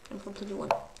 I'm completely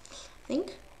won. I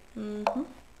think.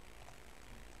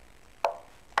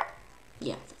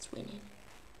 Yeah, that's winning.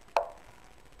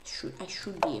 I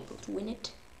should be able to win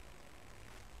it.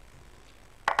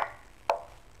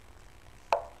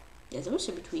 Yeah, that was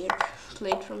a bit weird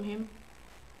played from him.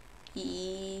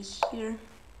 Here.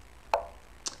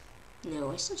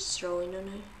 No, I still throwing,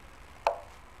 don't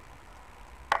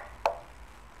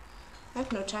I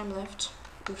have no time left.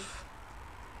 Oof.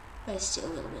 But I still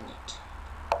will win it.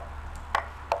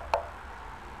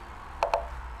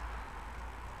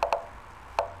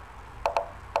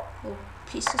 Oh,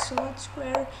 pieces on that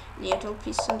square. Yet all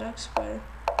pieces on that square.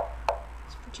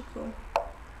 It's pretty cool.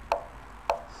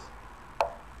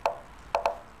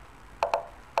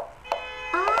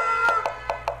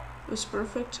 It was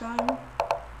perfect time.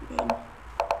 Man.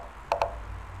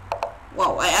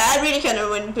 Wow, I really kind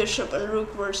of win bishop and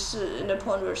rook versus and a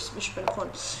pawn versus bishop and pawn.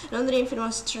 Another Infinite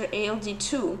Master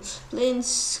ALD2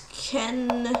 plays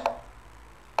Ken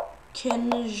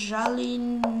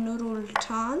Jalin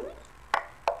Nurultan.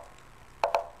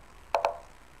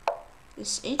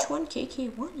 This H1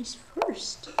 KK1 is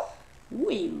first.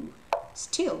 Woo!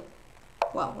 Still.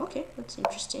 Wow, okay, that's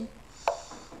interesting.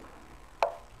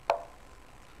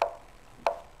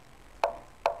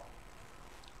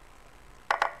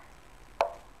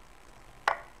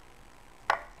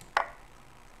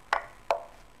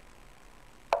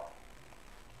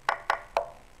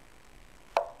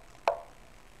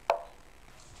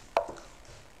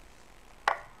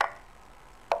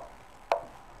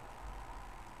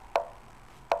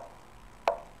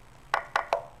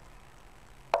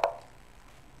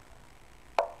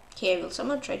 Okay, will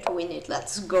someone try to win it?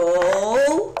 Let's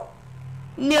go!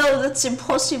 No, that's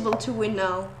impossible to win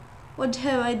now. What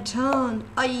have I done?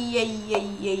 Ay.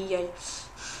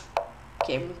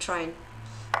 Okay, I'm trying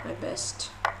my best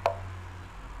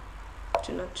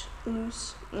to not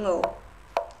lose. No,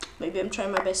 maybe I'm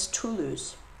trying my best to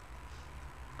lose.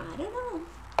 I don't know.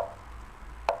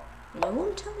 I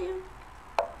won't tell you.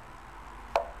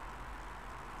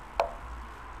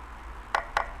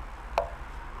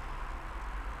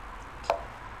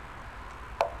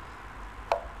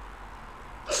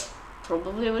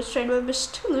 Probably I was trying my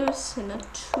best to lose and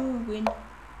not to win.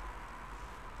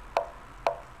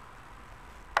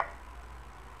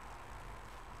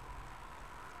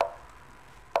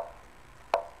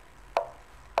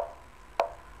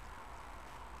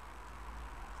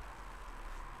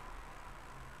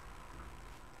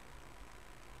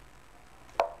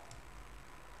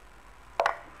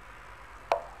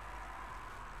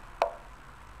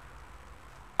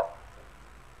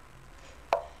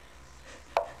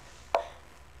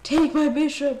 Take my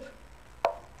bishop!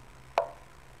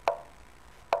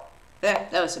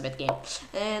 That was a bad game.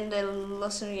 And I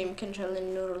lost a game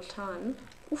controlling Nurultan.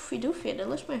 Oofy doofy, I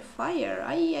lost my fire.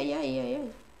 Ay.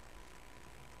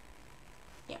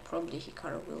 Yeah, probably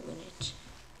Hikaru will win it.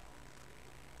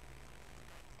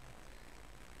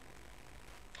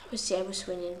 I was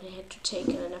winning, I had to take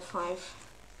an F5.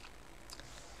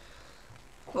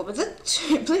 Well, but that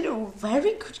I played a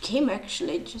very good game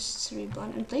actually, just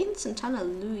 3-1. And playing Santana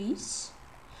Luis.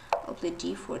 I'll play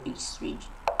D4, E3,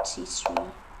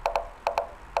 C3.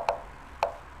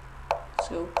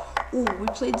 So, oh, we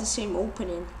played the same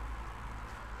opening.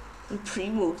 And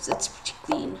pre-moves, that's pretty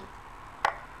clean.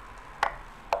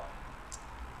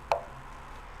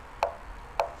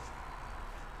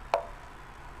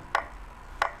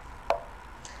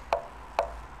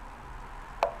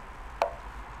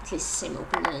 At least same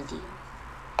opening idea.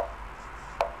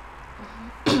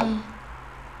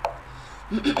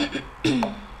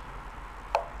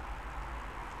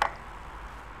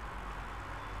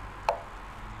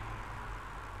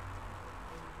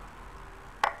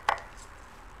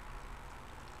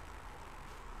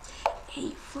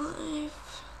 A5.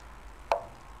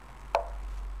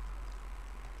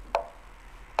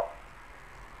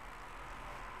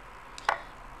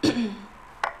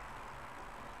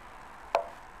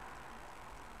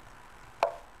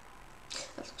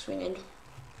 That looks winning.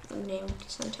 Named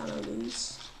Santana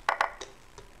Luis.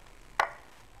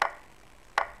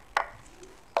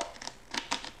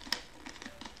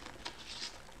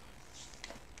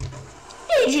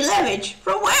 Hey, Cherniaiev,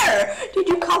 from where did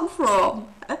you come from?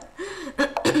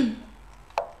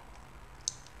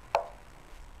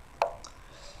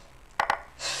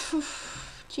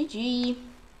 GG.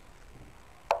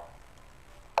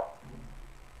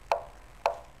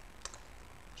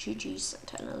 GG,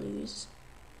 Santana Luis.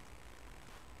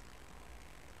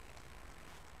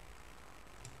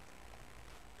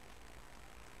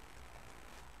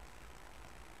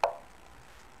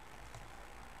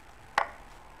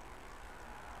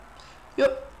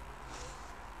 Yep.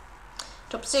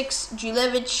 Top 6,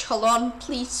 Cherniaiev, hold on,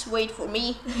 please wait for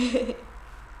me.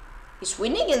 He's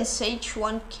winning against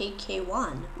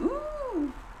H1KK1.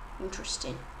 Ooh,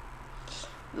 interesting.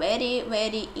 Very,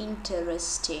 very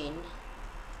interesting.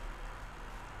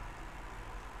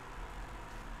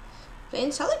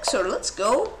 Playing Elixir, let's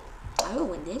go. I will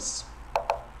win this.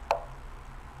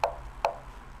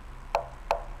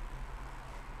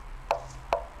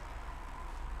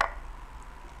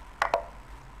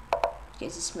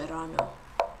 This is Merano.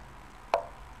 I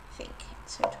think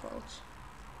it's how it holds.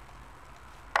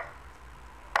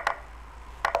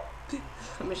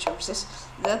 I'm not sure if this.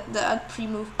 That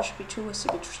pre-move bishop b2 was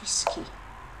a bit risky,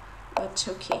 but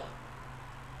okay.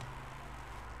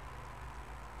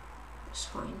 It's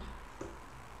fine.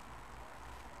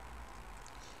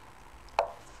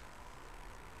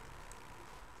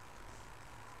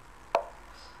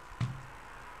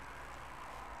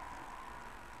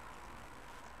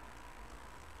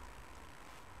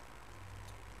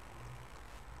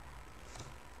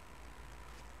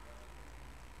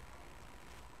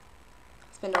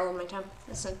 Spend all of my time.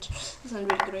 That's not really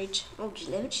great. Oh,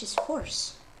 Cherniaiev is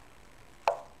force.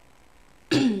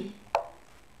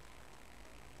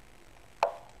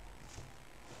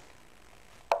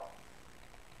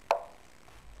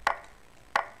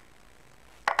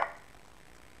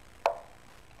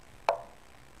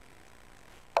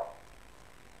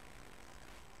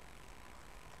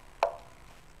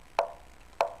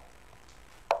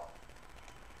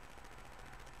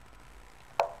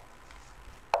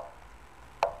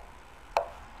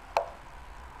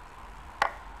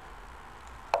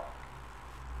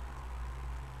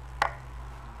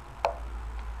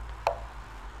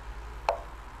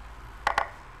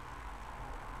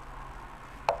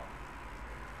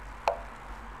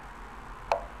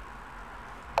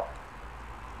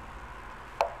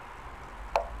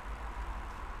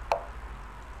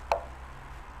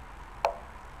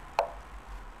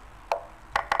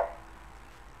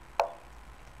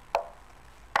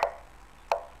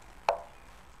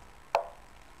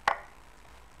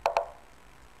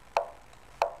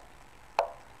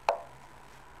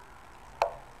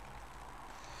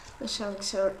 This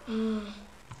Elixir.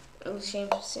 It'll change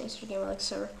the things for game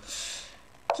Elixir.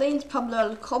 Playing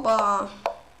Pablo Alcoba.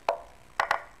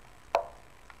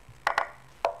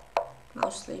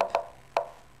 Mouse sleep.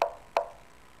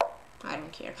 I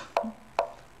don't care.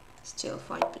 Still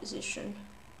fine position.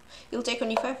 He'll take on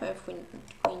e5, I have queen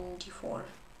d4.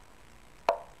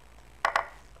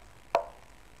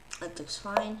 That looks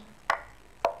fine.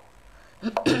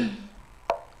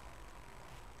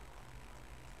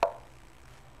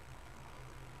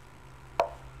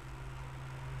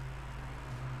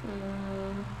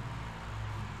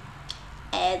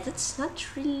 That's not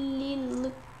really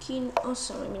looking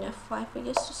awesome. I mean f5 I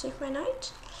guess to save my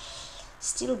knight.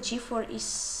 Still g4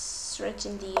 is right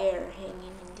in the air,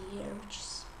 hanging in the air, which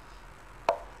is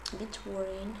a bit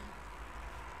worrying.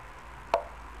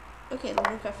 Okay, the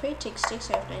rook f8 takes 6,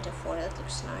 I have knight f4, that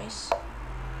looks nice.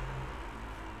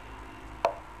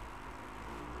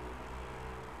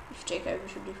 If take I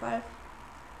bishop d5.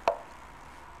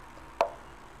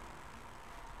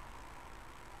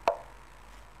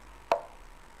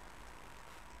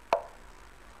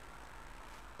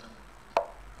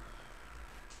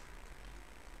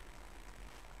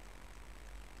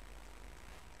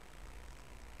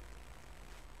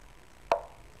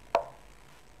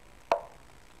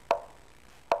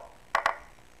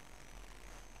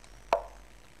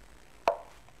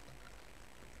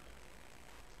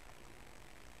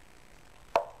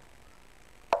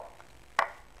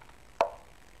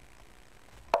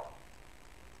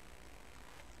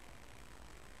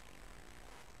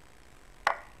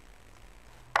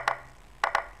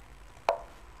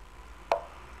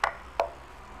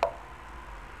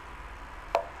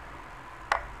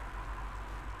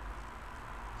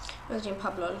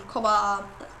 Pablo Alcoba,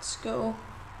 let's go.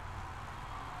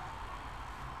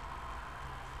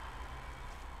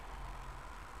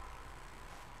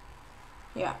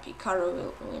 Yeah, Picaro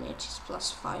will win it. It's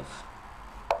 +5.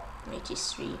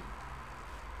 83.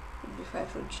 B5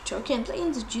 for G2. Okay, I'm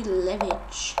playing the G11.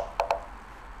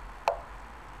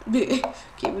 Okay,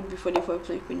 it would be funny if I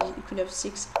played Queen. You could have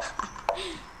 6.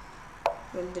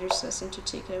 When there's nothing to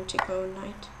take, I would take my own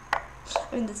knight.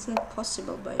 I mean, that's not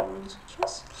possible by rules of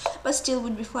chess. But still,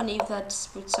 would be funny if that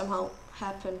would somehow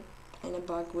happen and a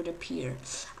bug would appear.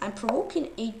 I'm provoking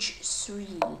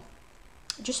H3.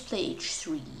 Just play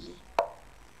H3.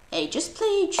 Hey, just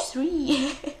play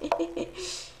H3.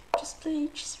 Just play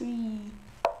H3.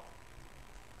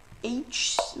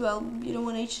 Well, you don't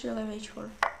want H3, I'll have H4.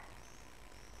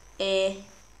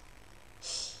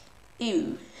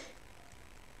 Ew.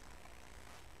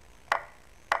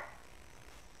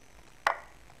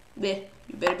 Bleh,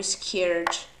 you better be scared.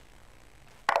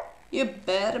 You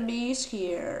better be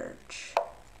scared.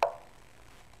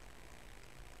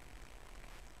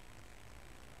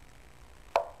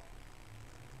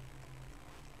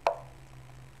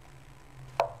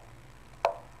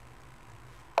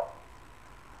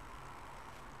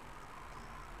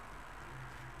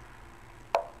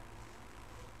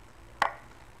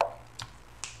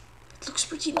 It looks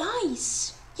pretty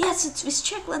nice. Yes, it's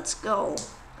PeshkaCh, let's go.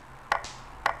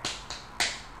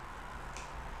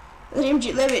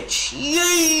 Cherniaiev,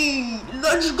 yay!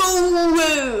 Let's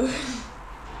go!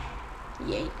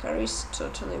 Yay, Curry's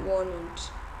totally won, and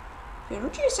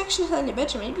Prodigy is actually slightly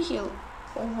better. Maybe he'll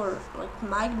like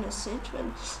Magnus it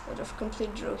when out of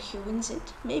complete draw he wins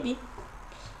it. Maybe.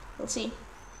 We'll see.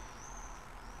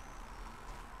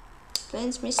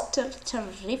 Plains Mr.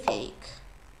 Terrific.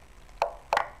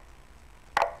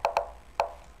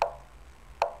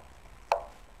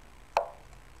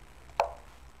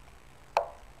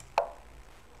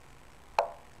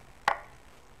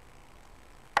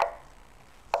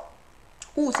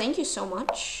 Oh, thank you so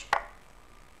much.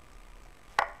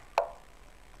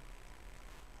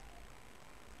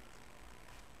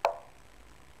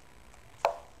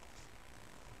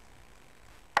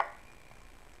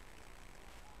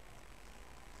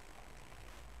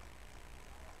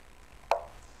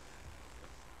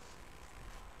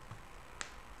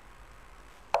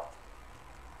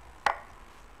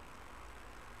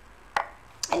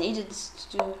 I needed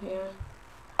to do, yeah.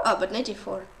 Oh, but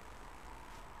 94.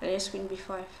 And it's Queen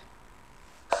B5.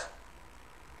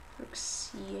 Rook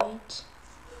C8,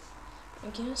 I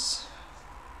guess.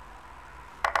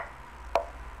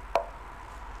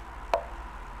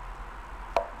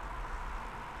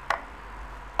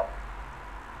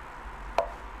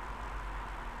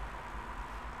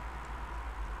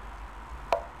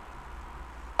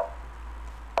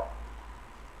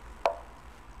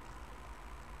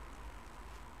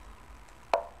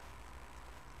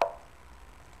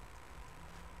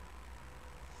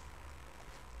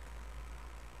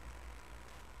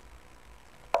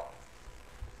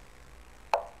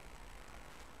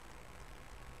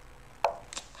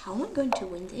 How am I going to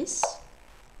win this?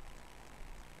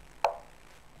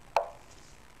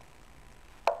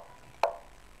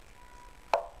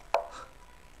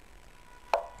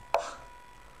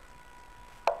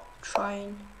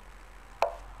 Trying.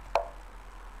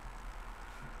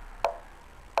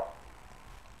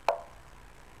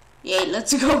 Yay,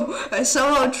 let's go. I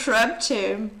somehow trapped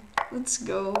him. Let's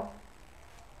go.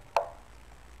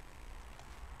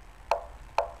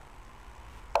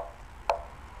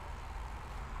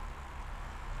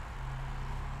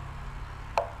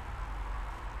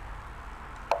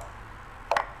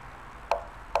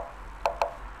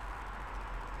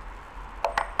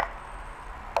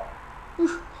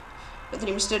 The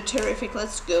name is still terrific,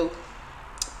 let's go.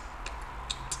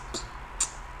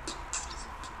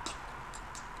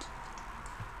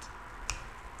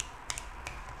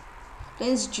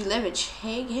 Plains G11,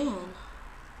 hey again.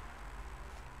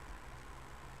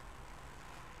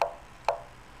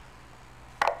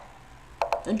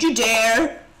 Don't you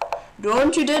dare!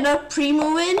 Don't you dare not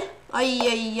pre-move in? Ay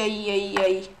ay ay ay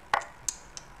ay.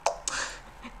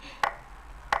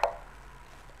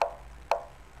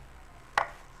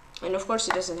 And of course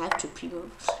he doesn't have to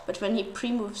pre-move, but when he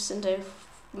pre-moves and I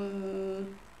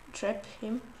trap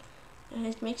him,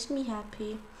 it makes me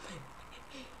happy.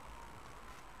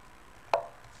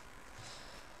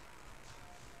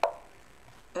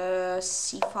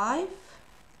 C5.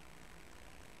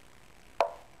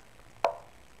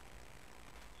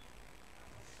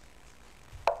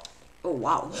 Oh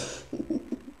wow.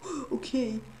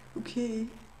 Okay, I'll play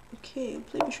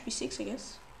bishop b6, I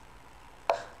guess.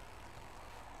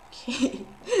 Okay,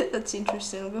 that's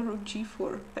interesting. I'll go rook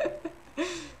g4.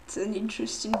 It's an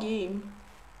interesting game.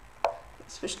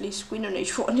 Especially queen on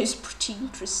h1 is pretty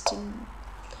interesting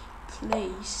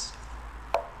place.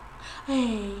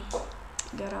 Hey,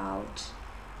 get out.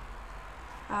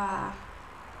 Ah.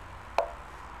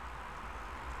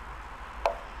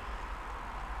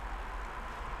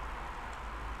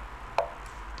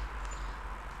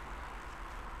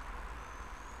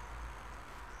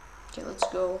 Okay, let's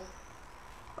go.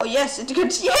 Oh yes, it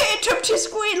got, yeah, it trapped his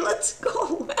queen, let's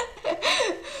go.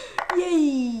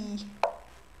 Yay.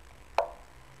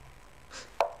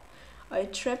 I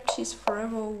trapped his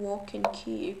forever walking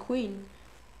queen.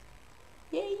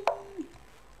 Yay.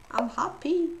 I'm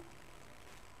happy.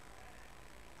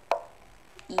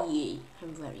 Yay,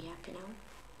 I'm very happy now.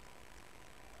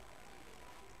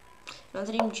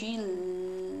 Another MG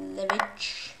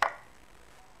Levich.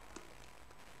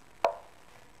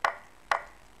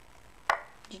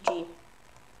 GG.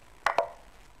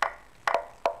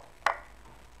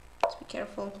 Let's be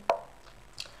careful.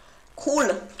 Cool,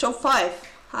 top 5.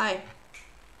 Hi.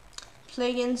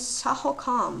 Play against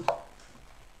Tykhon.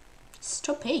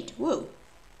 Top 8. Whoa.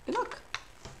 Good luck.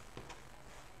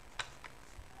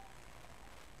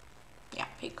 Yeah,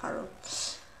 pick Caro.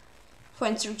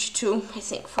 Points reach 2. I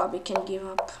think Fabi can give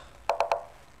up.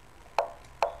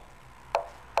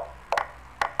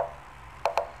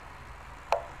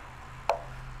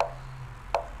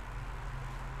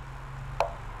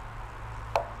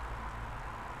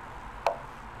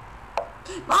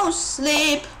 Mouse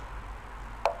sleep.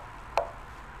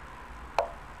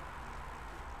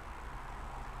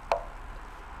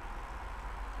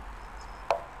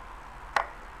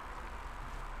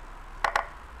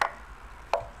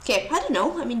 Okay, I don't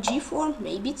know. I mean, G4,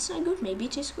 maybe it's not good, maybe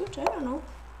it is good, I don't know.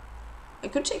 I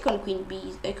could take on Queen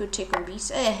B, I could take on B.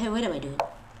 What am I doing?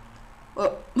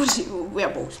 Well, we are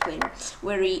both playing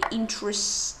very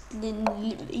interestingly.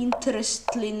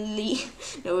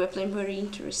 No, we're playing very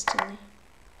interestingly.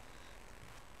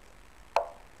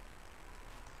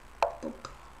 Boop,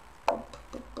 boop,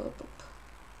 boop, boop, boop.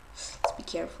 Let's be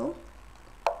careful.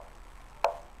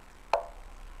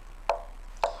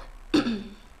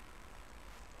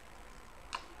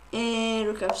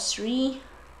 Rook f3.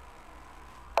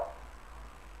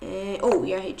 Oh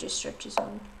yeah, he just trapped his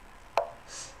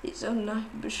own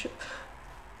knight bishop.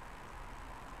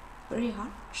 Very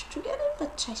hard to get it,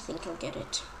 but I think I'll get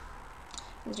it.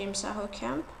 Dream Saho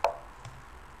camp.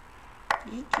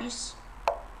 GG's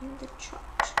in the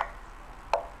chat.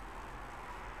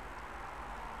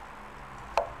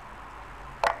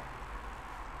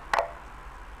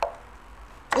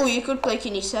 Oh, you could play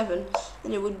King e7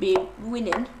 and it would be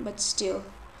winning, but still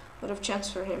a lot of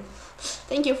chance for him.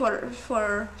 Thank you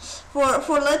for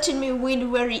letting me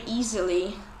win very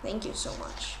easily. Thank you so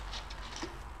much.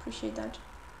 Appreciate that.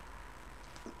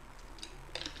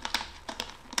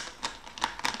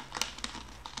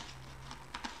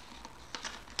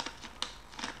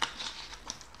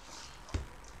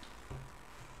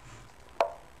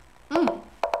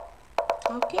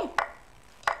 Okay.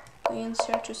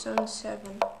 Insert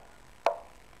 2007.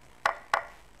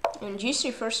 And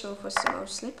G3 first move was the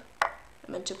mouse slip.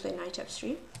 I meant to play knight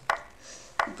f3,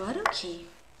 but okay.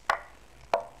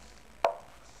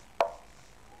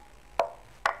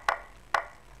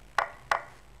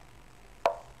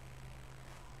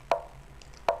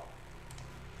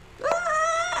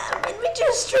 We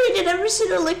just traded every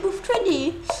single like move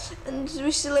 20, and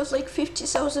we still have like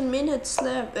 50,000 minutes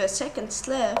left, seconds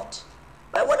left.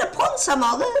 I want to pawn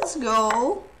somehow. Let's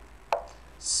go.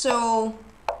 So,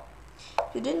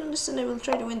 if you didn't understand, I will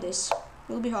try to win this.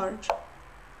 It will be hard.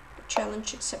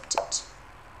 Challenge accepted.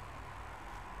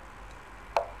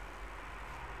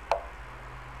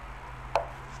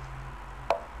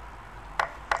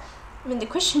 I mean, the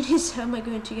question is, how am I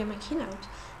going to get my king out?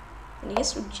 And I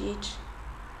guess with g8, it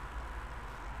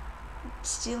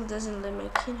still doesn't let my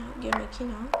king out, get my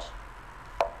king out.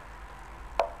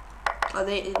 Oh,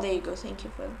 there you go. Thank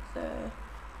you for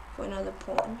another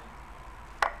pawn.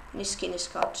 And his king is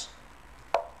cut.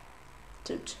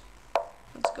 Dude,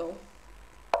 let's go.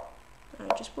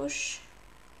 Just push.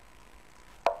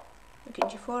 Okay,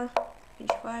 g4,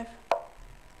 g5. I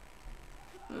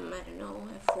don't know,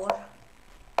 f4.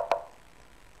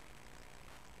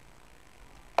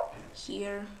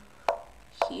 Here,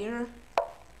 here,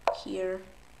 here,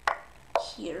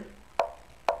 here.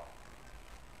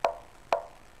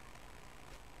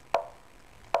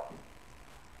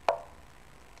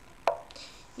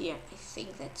 Yeah, I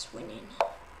think that's winning.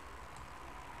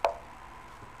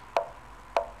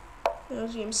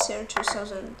 Game Sir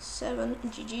 2007.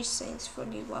 GG, thanks for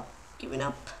giving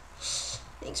up.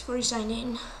 Thanks for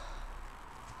resigning.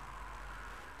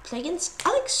 Play against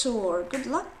Alexor. Good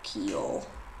luck, yo.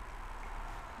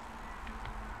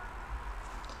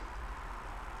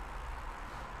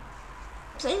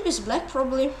 Playing with black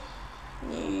probably.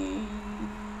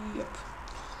 Yep.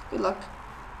 Good luck.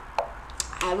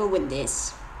 I will win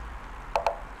this.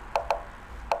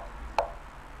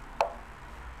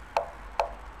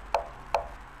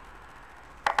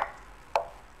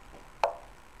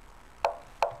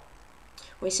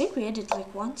 I think we edit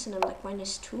like once and I'm like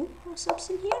 -2 or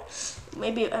something here.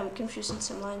 Maybe I'm confusing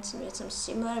some lines and made some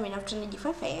similar. I mean, after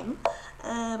 95 I am,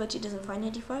 but he doesn't find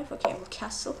 95. Okay, I will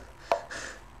castle.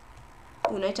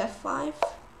 Knight f5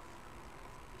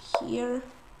 here.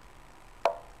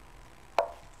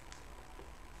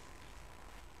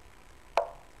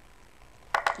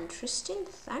 Interesting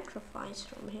sacrifice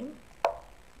from him.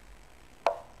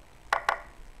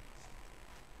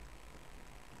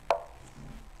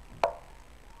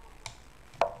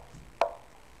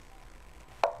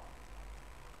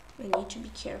 I need to be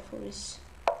careful with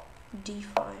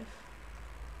d5.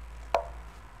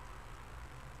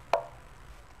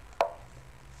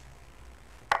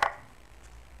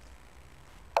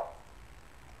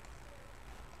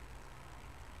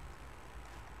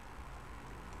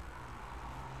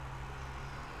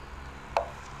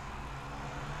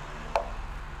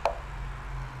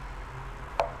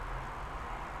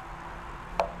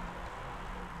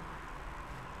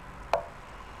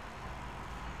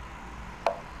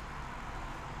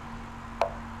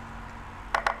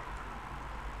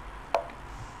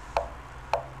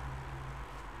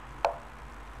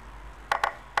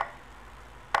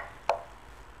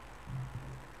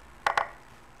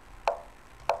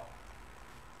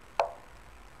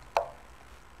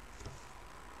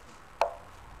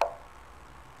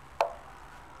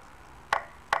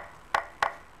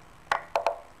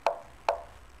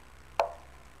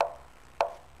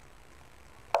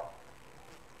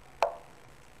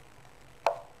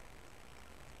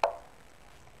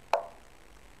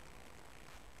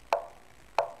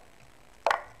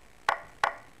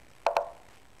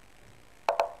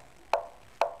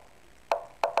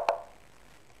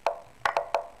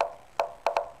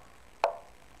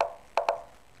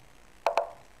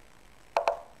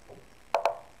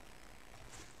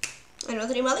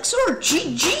 Another Malik sword.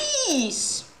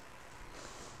 GG's.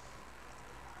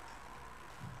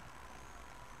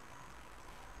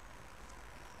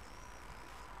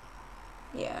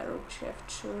 Yeah, rook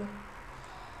f2.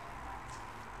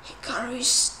 Hikaru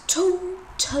is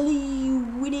totally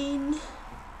winning.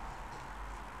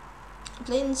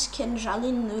 Playing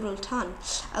Kenjalin Nurultan.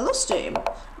 I lost to him,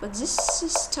 but this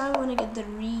is time when I get the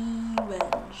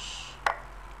revenge.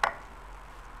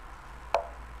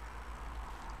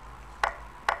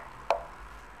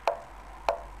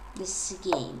 This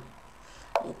game,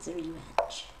 it's a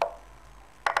revenge.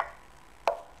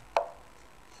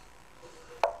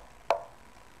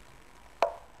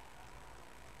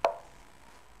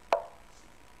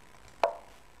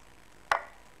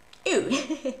 Ew,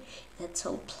 that's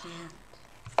all planned.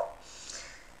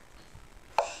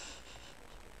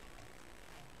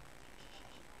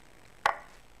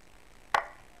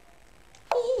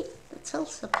 That's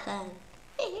also planned.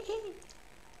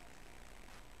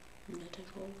 Not at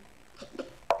all.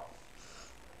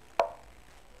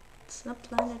 It's not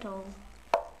planned at all.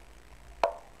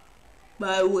 But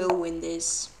I will win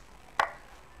this.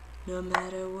 No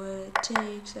matter what it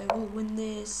takes, I will win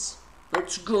this.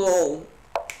 Let's go.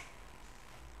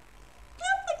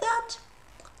 Yeah, like that.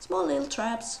 Small little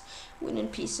traps, winning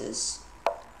pieces.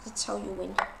 That's how you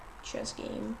win chess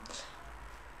game.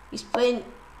 He's playing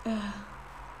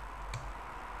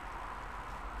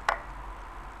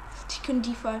Tykhon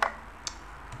d5.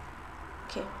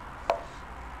 Okay.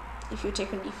 If you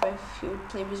take on d5, you would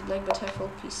play with black but have all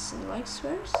pieces in like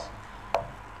squares.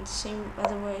 And the same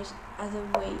other way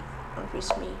on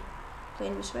with me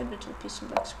playing with white but all pieces in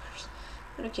black squares.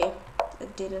 But okay,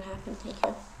 that didn't happen. Thank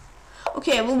you.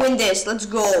 Okay, I will win this. Let's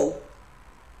go.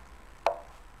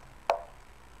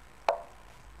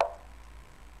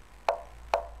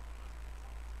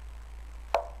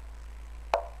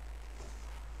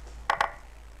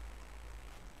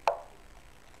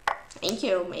 Thank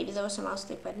you. Maybe there was a mouse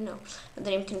clip, I don't know. The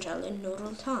name Kenjalin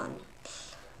Nurultan.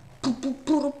 Boom, boom,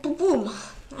 boom, boom, boom.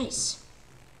 Nice.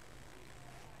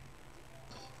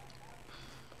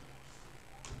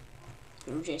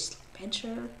 You're just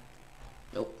better.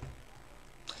 Nope.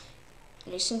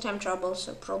 He's in time trouble,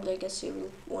 so probably I guess he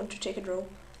will want to take a draw.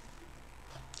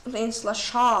 Playing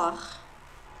Lashar.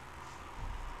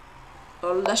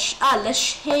 Or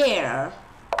Lasher.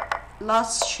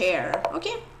 Last share.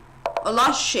 Okay. Oh,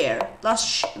 last share.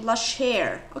 Last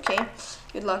share. Okay.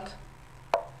 Good luck.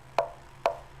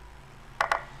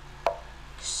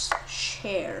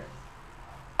 Share.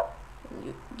 And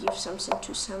you give something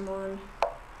to someone.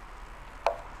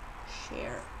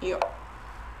 Share. Yo.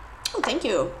 Oh, thank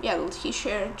you. Yeah, well, he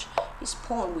shared his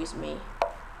pawn with me.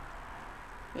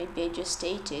 Maybe I just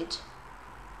ate it.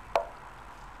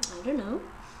 I don't know.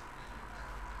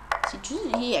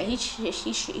 Yeah, he shared.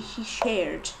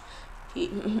 He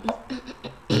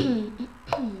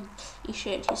he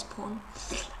shared his pawn.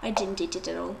 I didn't eat it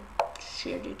at all.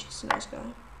 Shared it. He's a nice guy.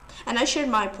 And I shared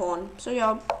my pawn. So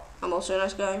yeah, I'm also a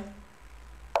nice guy.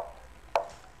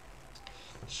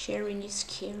 Sharing is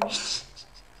scary.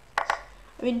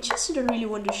 I mean, just you don't really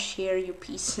want to share your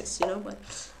pieces, you know, but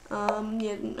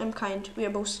yeah, I'm kind. We are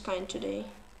both kind today.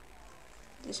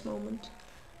 This moment.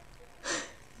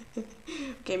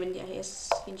 Okay, I mean, yeah,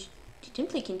 yes, he didn't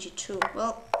play king g2.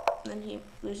 Well, then he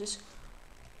loses.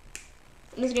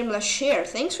 In this game, let's share.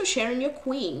 Thanks for sharing your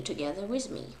queen together with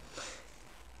me.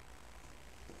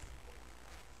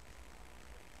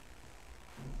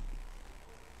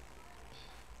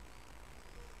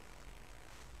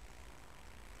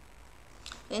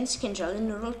 Then Skinjal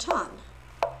in Rotan.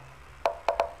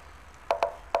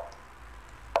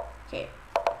 Okay.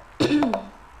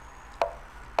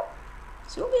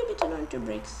 So we'll be a bit annoying to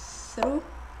break through.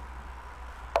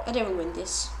 But I will win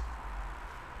this.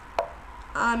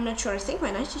 I'm not sure. I think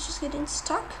my knight is just getting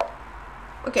stuck.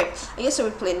 Okay, I guess I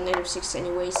would play knight f6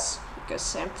 anyways,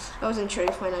 because I wasn't sure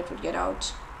if my knight would get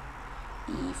out.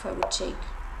 If I would take.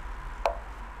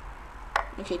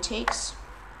 Okay, takes.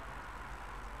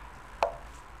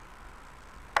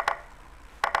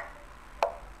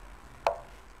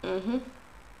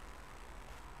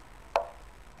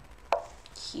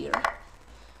 Here.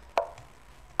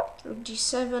 Rook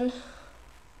g7.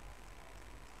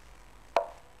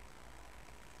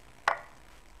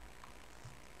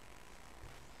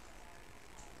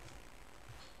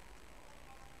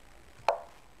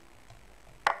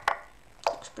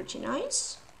 Looks pretty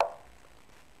nice.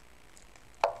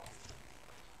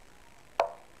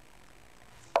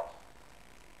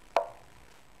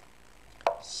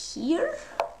 Here.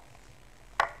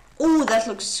 Oh, that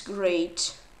looks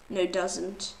great. No, it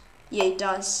doesn't. Yeah, it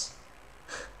does.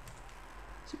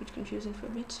 It's a bit confusing for a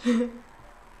bit.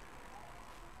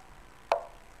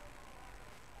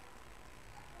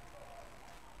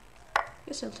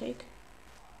 Guess I'll take.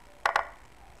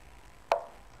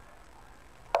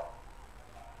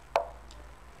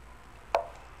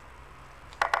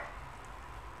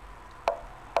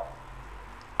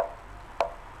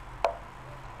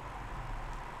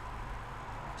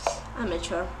 I'm not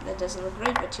sure. That doesn't look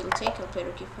great, but he'll take. I'll play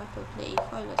rook e5, I'll play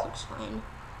e5. That looks fine.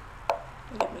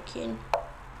 I'll get my king.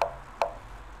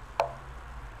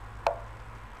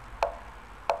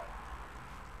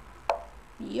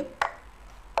 Yep.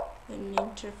 An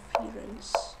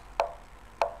interference.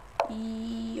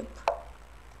 Yep.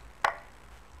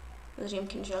 Azim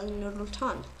Kinjal in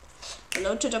Nurultan.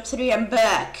 Hello to top 3, I'm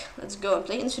back. Let's go. I'm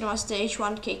playing Cinemaster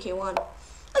H1 KK1.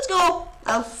 Let's go!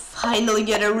 I'll finally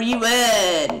get a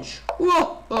revenge!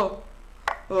 Whoa! Oh!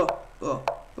 Oh! Oh!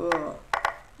 Oh!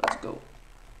 Let's go.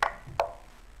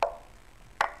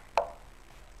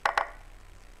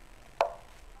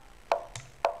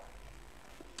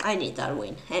 I need that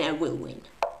win, and I will win.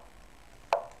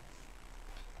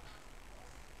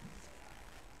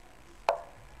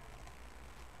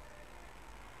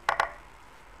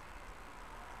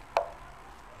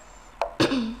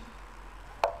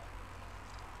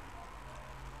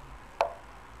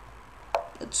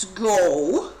 Let's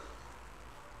go.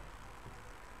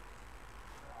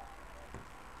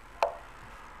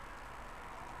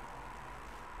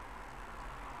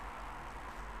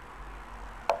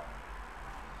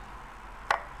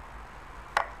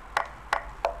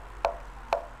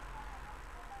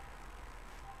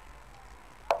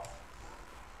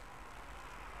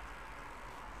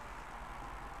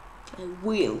 I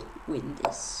will win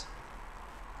this.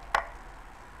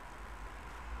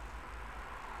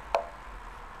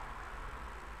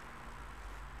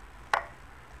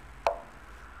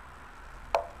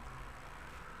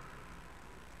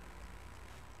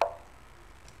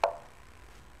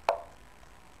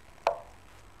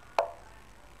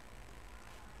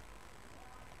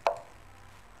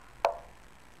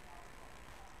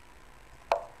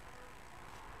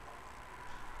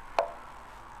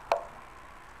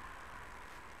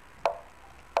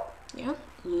 Yeah,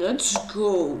 let's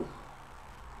go.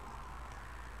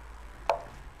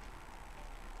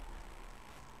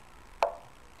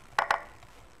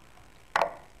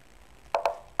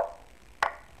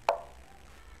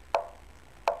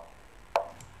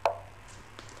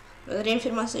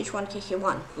 Reinforce H1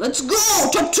 KK1. Let's go!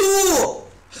 Top 2!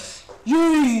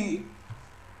 Yay!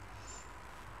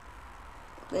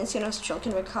 Let's see us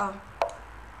choking the car.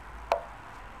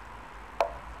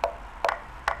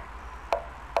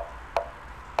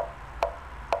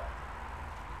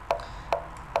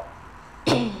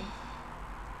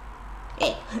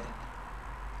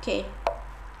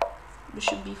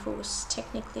 bishop b4 was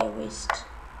technically a waste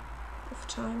of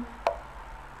time.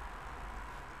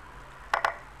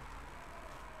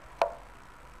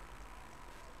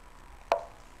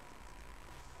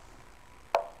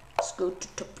 Let's go to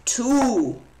top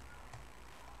 2.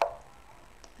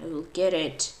 I will get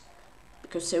it,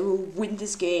 because I will win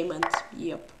this game, and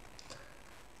yep,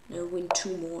 I'll win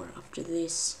 2 more after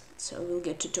this, so I will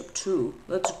get to top 2.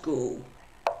 Let's go.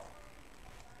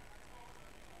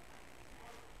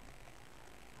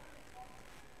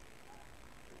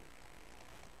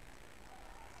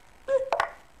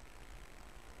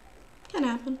 Can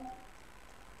happen.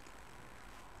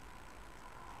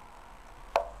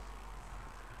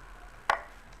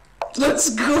 Let's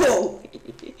go.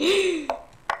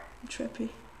 Trippy.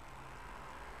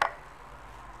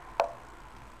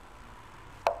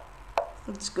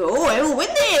 Let's go. I will win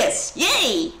this.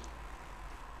 Yay.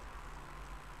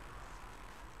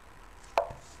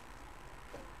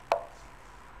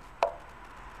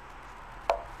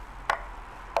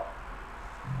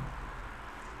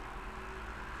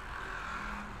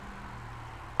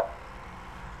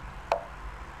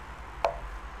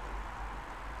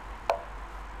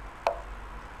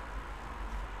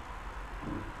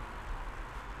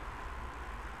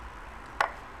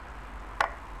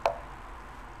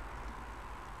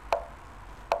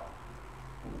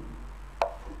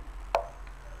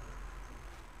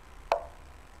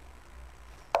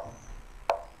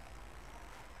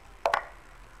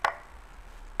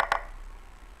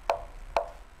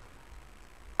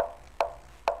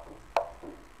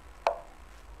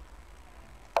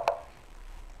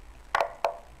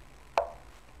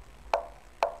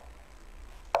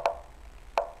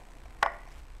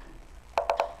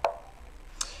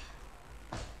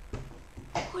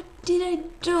 What did I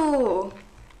do?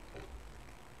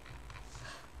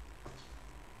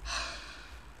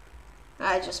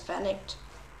 I just panicked.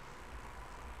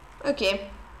 Okay.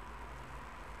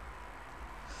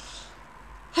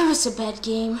 That was a bad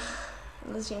game.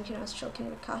 Unless Yankee was choking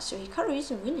with Castro. Hikaru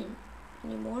isn't winning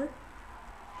anymore.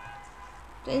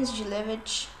 Plains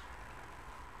Gilevich.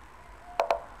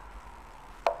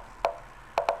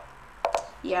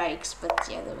 Yikes, but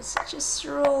yeah, that was such a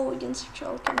throw against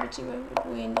Chalkin, but if I would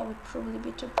win, I would probably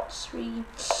be top 3.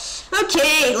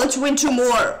 Okay, let's win 2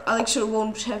 more. Alex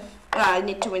won't have... I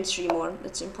need to win 3 more.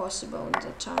 That's impossible in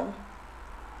that time.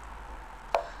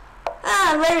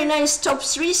 Ah, very nice top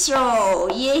 3 throw.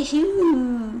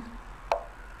 Yahoo!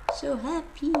 So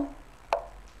happy.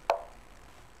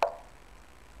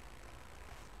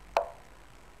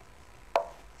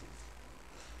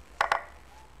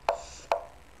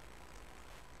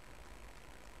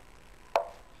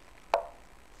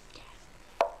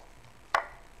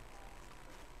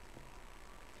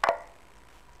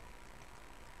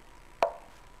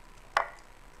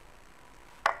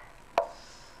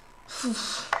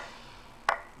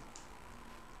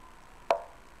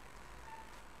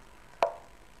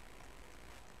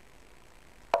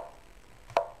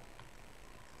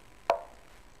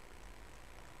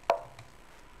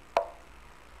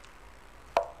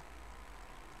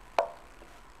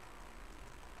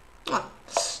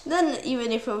 Then,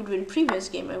 even if I would win previous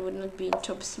game, I would not be in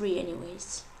top 3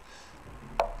 anyways.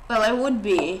 Well, I would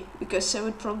be, because I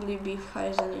would probably be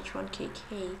higher than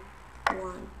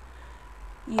H1KK1.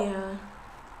 Yeah.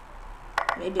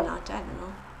 Maybe not, I don't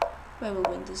know. I will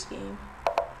win this game.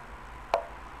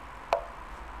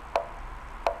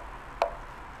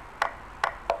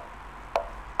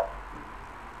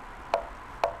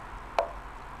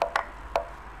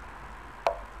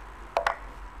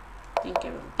 I think I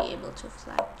will be able to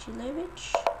flag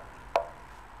Gilevich.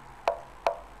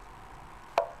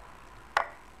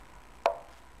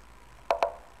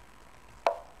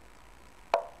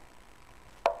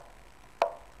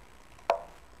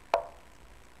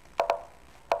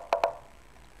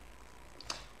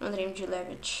 Andrei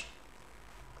Gilevich.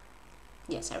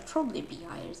 Yes, I would probably be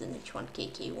higher than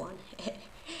H1KK1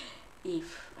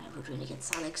 if I would win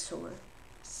against Alex or...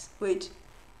 Wait.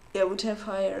 Yeah, I would have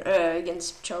higher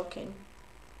against Chalkin.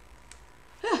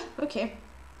 Ah, okay.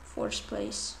 4th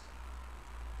place.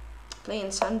 Playing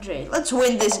Sandre. Let's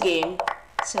win this game.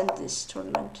 Let's end this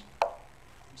tournament.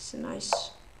 It's a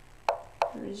nice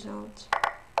result.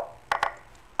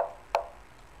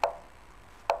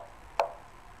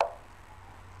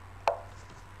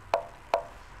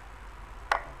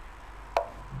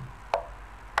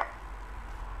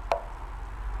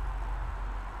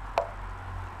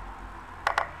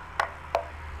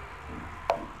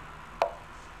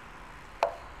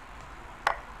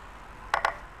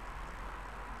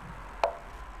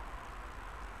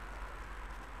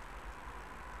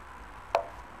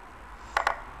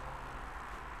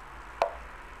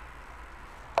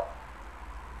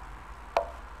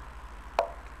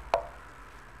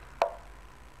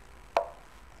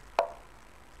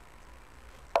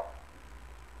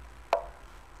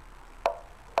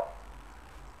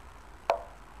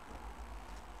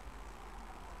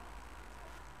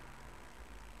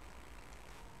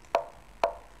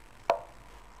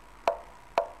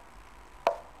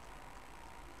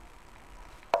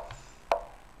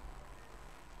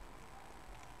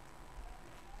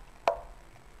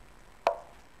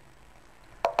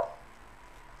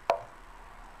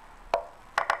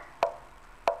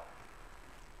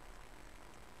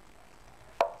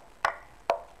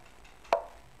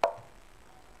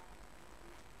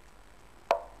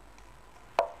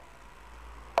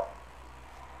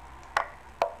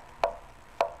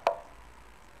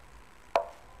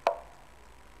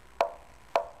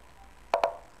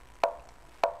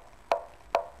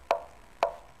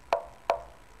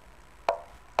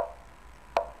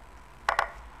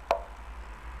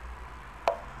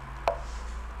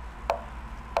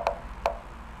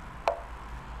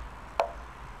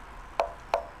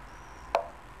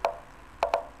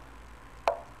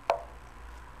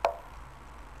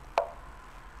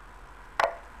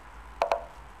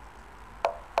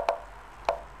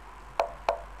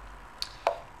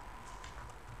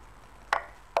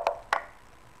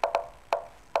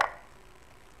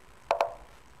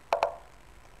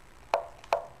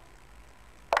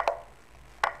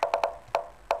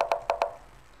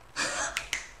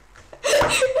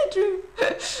 True.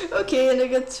 Okay, and I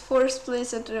got 4th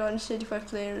place at 135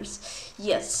 players.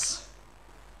 Yes.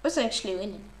 I was actually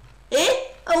winning. Eh?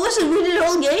 I wasn't winning the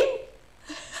whole game?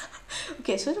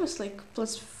 Okay, so it was like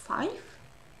 +5?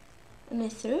 And I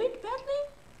threw it badly?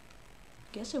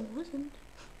 Guess I wasn't.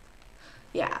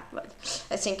 Yeah, but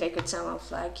I think I could somehow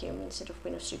flag him instead of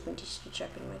queen of 3 queen to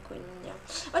trapping my queen. Yeah.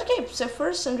 Okay, so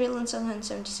first Unreal and Sunhand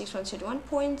 76 131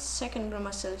 points, second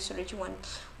Grandmaster 81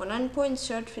 19 points,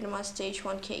 third Grandmaster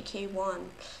H1 KK1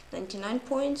 99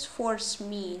 points, fourth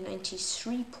me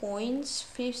 93 points,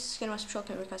 fifth Grandmaster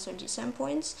PeshkaCh 77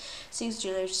 points, sixth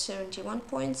Jailer 71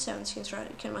 points, seventh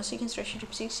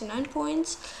Grandmaster 69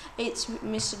 points, eighth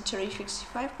Mr. Terrific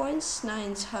 65 points,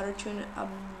 ninth Harutun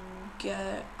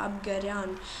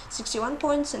Abgaryan 61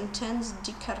 points, and 10th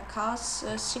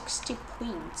Dikarkas 60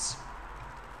 points.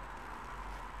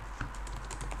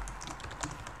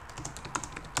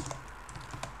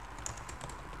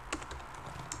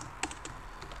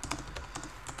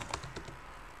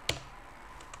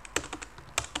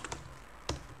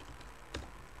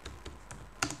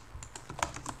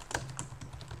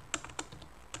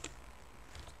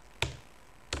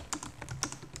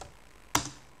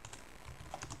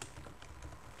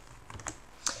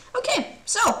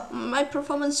 So, my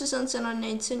performances on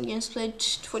 19 games played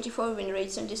 44, win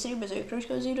rate 73, basic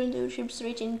critical 0, and leadership's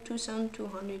rating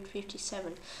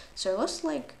 2257. So I lost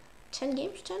like 10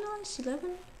 games, 10 lines,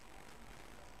 11?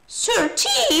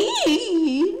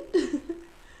 13!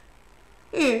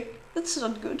 Yeah, that's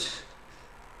not good.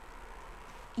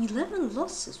 11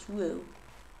 losses, whoa.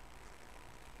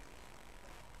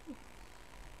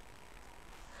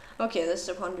 Okay, that's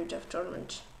the 100 of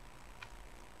tournament.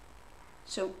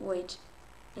 So, wait.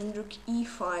 And rook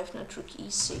e5, not rook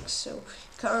e6. So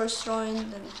Karo's throwing,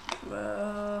 then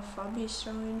Fabi's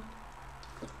throwing.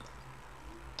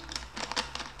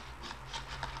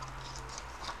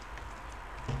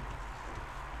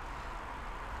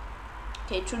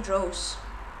 Okay, 2 draws.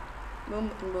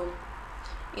 Boom and boom.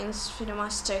 Against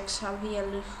Grandmaster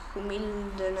Javier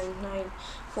Humilde 99.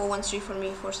 4-1-3 for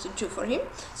me, 4-2 for him.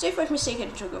 So if I mistake, I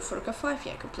had to go for rook f5.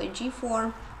 Yeah, I could play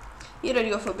g4. Here I'd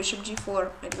go for bishop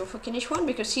g4, I'd go for king h1,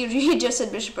 because here he just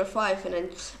had bishop f5 and then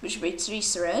bishop h3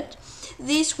 threat.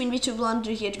 This queen b2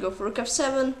 blunder, he had to go for rook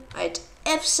f7, I had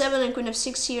f7 and queen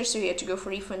f6 here, so he had to go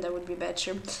for e4 and that would be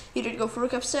better. Here I'd go for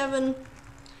rook f7,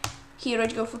 here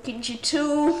I'd go for king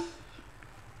g2,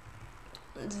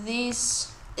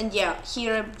 this, and yeah,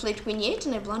 here I played queen e8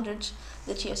 and I blundered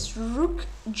that he has rook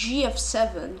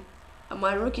gf7.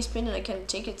 My rook is pinned and I can't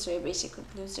take it, so I basically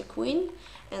lose the queen.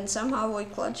 And somehow I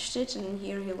clutched it, and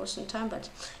here he lost some time, but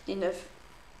didn't have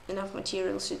enough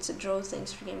material, so it's a draw.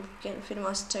 Thanks for game.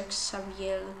 Grandmaster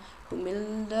Javier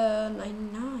Humilde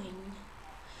 99.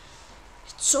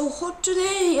 It's so hot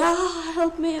today. Ah,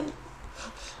 help me.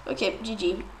 Okay,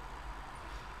 GG.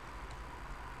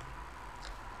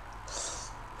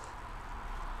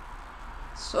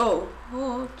 So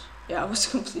hot. Yeah, I was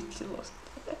completely lost.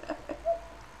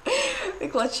 I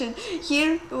clutched it.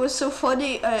 Here it was so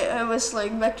funny. I was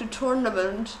like back to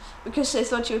tournament because I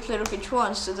thought you would play rook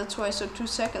h1, so that's why I saw 2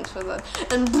 seconds for that.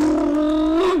 And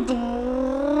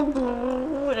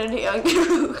then he hung the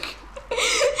rook.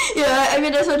 Yeah, I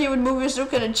mean I thought he would move his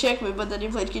rook and then check me, but then he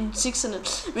played king 6 and then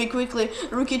very quickly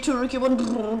rook e2, rook e1.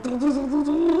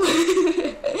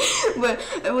 But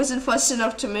I wasn't fast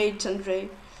enough to mate Andre.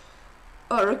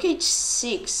 Oh, rook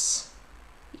h6.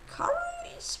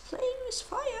 Hikaru is playing with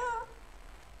fire.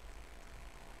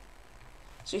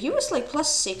 So he was like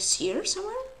 +6 here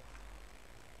somewhere.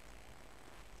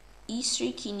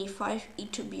 e3, king e5,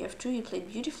 e2, bf2. He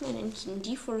played beautifully, and then king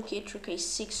d4, rook e8, rook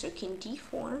a6, so king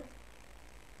d4.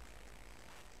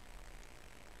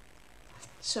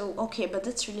 So okay, but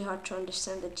that's really hard to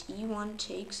understand that e1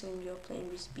 takes and you're playing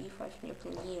with b5 and you're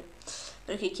playing here.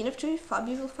 But okay, king f2,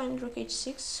 Fabi will find rook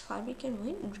h6. Fabi can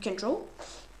win. We can draw,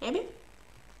 maybe.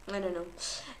 I don't know.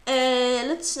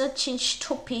 Let's not change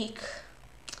topic.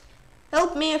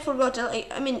 Help me, I forgot.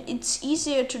 I mean, it's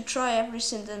easier to try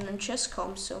everything than on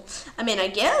chess.com, so I mean, I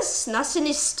guess nothing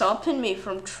is stopping me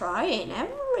from trying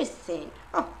everything.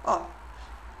 Oh.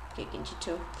 Okay, king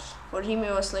g2. For him,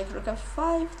 it was like rook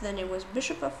f5, then it was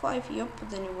bishop f5, yep,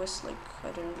 then it was like,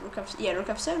 I don't know, rook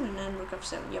f7, and then rook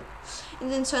f7, yep.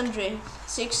 And then Sandre,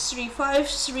 6-3-5,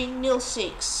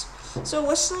 3-0-6. So it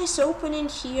was nice opening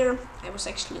here. I was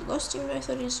actually lost even though I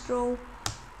thought it's draw.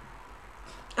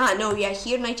 Ah, no, yeah,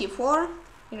 here 94.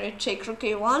 You know, take rook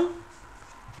a1.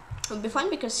 would be fine,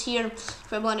 because here,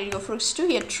 if I wanted to go for rook 2,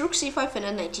 he had rook c5 and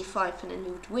then knight e5, and then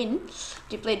he would win.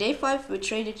 He played a5, we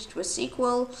traded, it was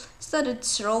equal, started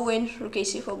throwing, rook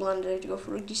a4 blundered to go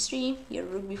for rook d3, here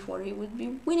rook b4 he would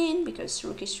be winning, because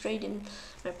rook is trading,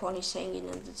 my pawn is hanging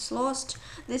and it's lost.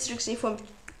 This rook c4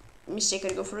 mistake,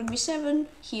 I'd go for rook b7,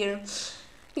 here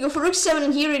you go for rook 7,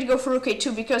 and here he'd go for rook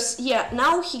a2, because yeah,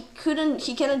 now he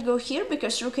cannot go here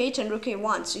because rook 8 and rook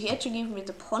a1, so he had to give me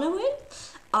the pawn away.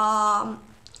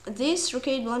 This rook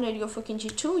 8 blunder, I'd go for king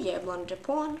g2, yeah, I blundered the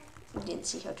pawn, didn't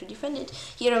see how to defend it.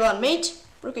 Here I won mate,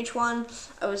 rook h1,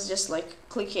 I was just like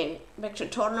clicking back to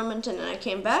tournament, and then I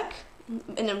came back,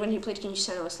 and then when he played king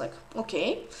g7 I was like,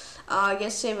 okay, I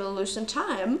guess I will lose some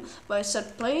time, but I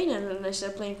started playing, and then I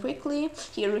started playing quickly.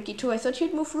 Here rook e2, I thought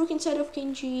he'd move rook inside of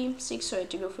king g6, so I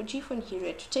had to go for g4, and here I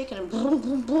had to take, and then boom,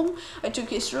 boom, boom, I took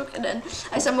his rook, and then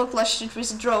I somehow clashed it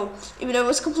with a draw, even though I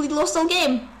was completely lost all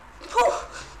game.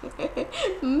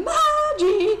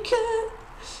 Magic!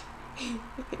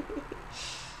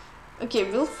 Okay,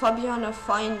 will Fabiano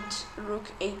find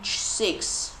rook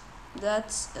h6?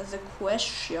 That's the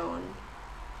question.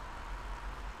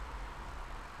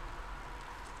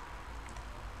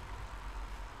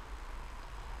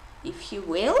 If he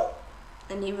will,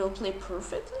 and he will play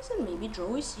perfectly, then maybe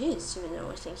draw is his, even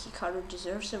though I think Hikaru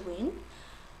deserves a win.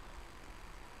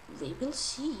 They will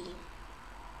see.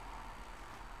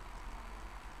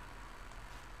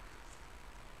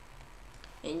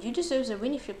 And you deserve a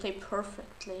win if you play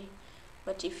perfectly,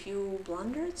 but if you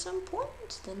blunder at some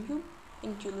point, then you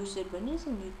think you lose the winners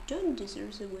and you don't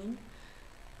deserve a win.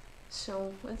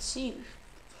 So let's see.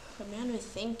 Fabiano is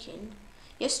thinking.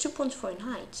 Yes, 2 points for a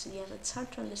knight. So yeah, it's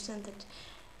hard to understand that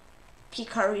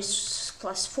Hikaru is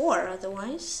class 4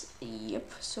 otherwise.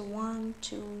 Yep. So 1,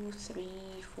 2, 3,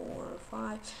 4,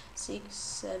 5, 6,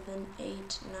 7, 8,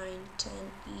 9, 10,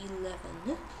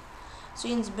 11. So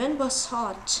Jens Ben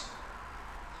Bassat.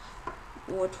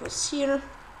 What was here?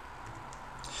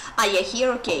 Ah yeah,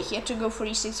 here, okay, he had to go for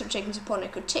e6 or checking the pawn, I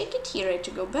could take it, here I had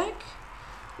to go back.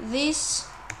 This,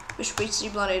 bishop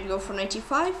h3 blunder, I had to go for knight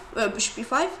e5, bishop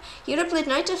e5. Here I played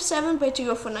knight f7, but I had to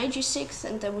go for knight g6,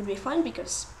 and that would be fine,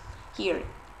 because here,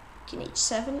 king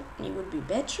h7, and it would be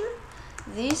better.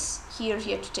 This, here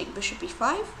he had to take bishop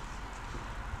e5.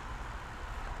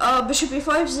 Bishop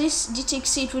e5, this d takes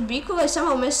c, it would be equal. I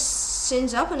somehow messed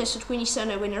things up, and I said queen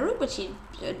e7, I win a rook, but he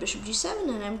had bishop g7,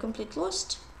 and I'm completely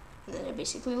lost. And then I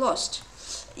basically lost.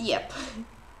 Yep. It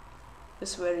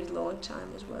was a very long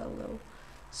time as well, though.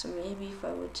 So maybe if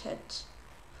I would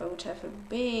have a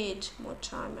bit more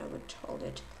time, I would hold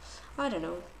it. I don't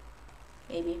know.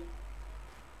 Maybe.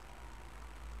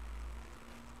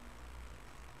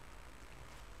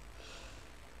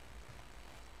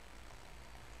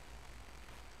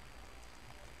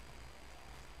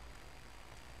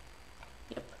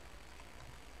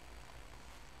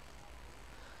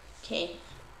 Okay,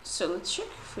 so let's check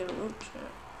Ferrugia.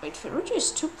 Wait, Ferrugia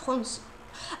is 2 pawns.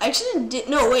 I actually did.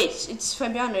 No, wait, it's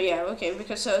Fabiano, yeah, okay,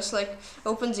 because I was like,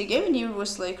 opened the game and he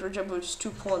was like, Rajabu's 2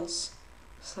 pawns.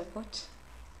 I was like, what?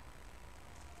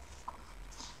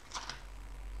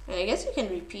 And I guess you can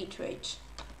repeat, wait.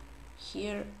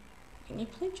 Here, can you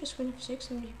play just queen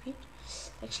f6 and repeat?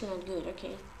 Actually, not good,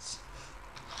 okay.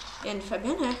 And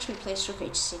Fabiano actually plays rook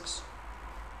h6.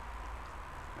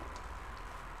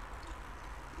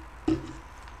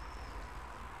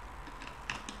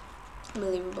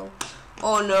 Unbelievable.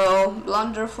 Oh no,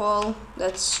 blunderful.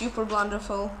 That's super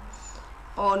blunderful.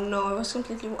 Oh no, I was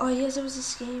completely. Oh yes, it was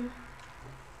this game.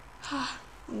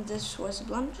 This was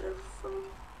blunderful.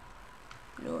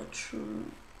 Not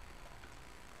true.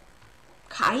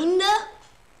 Kinda.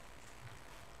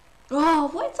 Oh,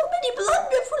 why so many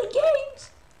blunderful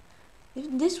games?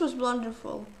 If this was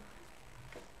blunderful,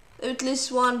 at least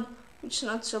 1 which is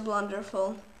not so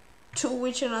blunderful, 2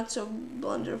 which are not so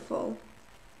blunderful.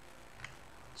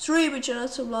 3 which are not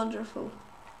so blunderful.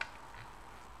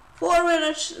 4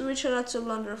 which are not so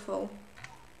blunderful.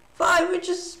 5 which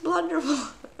is blunderful.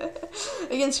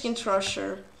 Against King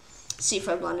Crusher.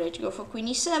 c5 blunder, to go for queen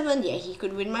e7. Yeah, he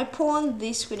could win my pawn.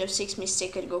 This queen f6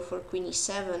 mistake, I'd go for queen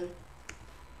e7.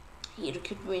 Here he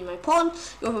could win my pawn.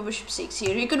 Go for bishop 6.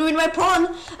 Here he could win my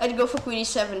pawn. I'd go for queen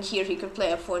e7. Here he could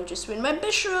play f4 and just win my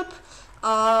bishop.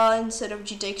 Instead of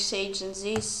g takes sage and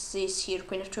this here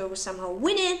queen f2 was somehow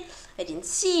winning. I didn't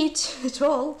see it at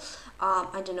all.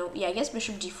 I don't know. Yeah, I guess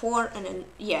bishop d4 and then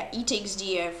yeah, e takes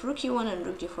d, I have rook e1 and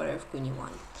rook d4, I have queen e1.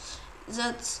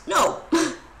 That's no.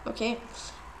 Okay,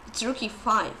 it's rook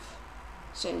e5.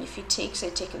 So if he takes, I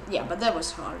take it. Yeah, but that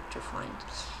was hard to find.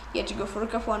 You had to go for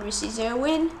rook f1, we see there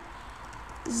win.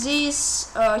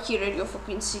 This here I go for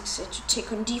queen 6 to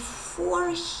take on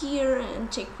d4 here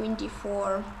and take queen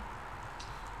d4.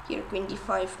 Here queen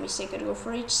d5 mistake, I go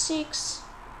for h6.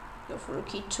 Go for rook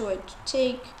e2, I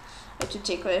have to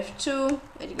take on f2.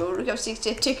 I go rook f6,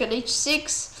 I take on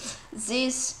h6.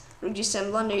 This rook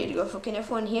g7 blunder, I go for king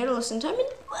f1 here. Lost in time, I'm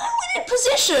in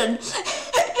position.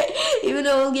 Even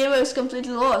though the game I was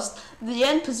completely lost, the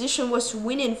end position was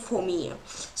winning for me.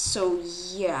 So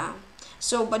yeah.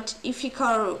 So, but if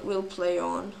Hikaru will play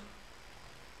on,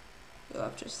 you'll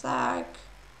have to stack,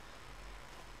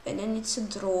 and then it's a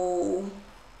draw,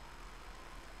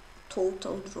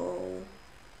 total draw,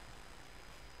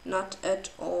 not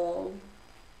at all.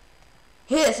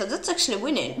 Yeah, so that's actually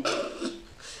winning.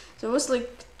 So it was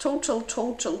like total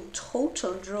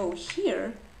draw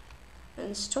here,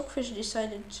 and Stockfish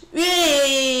decided to,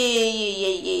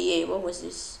 yeah, what was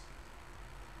this?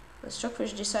 The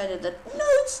Stockfish decided that no,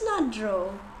 it's not draw.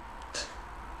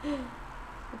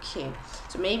 Okay,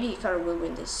 so maybe Hikaru will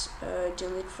win this.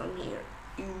 Delete from here.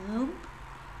 Yep.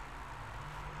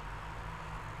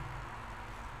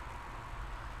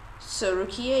 So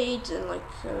rook e8 and like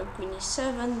queen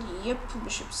e7. Yep.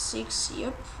 Bishop 6.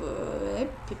 Yep.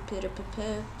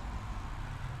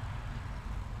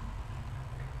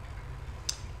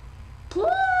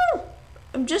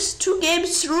 I'm just 2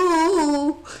 games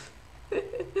through.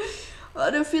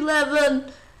 Out of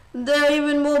 11, they're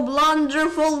even more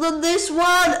blunderful than this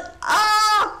one.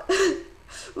 Ah!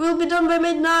 We'll be done by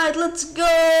midnight. Let's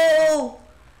go.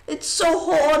 It's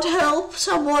so hot. Help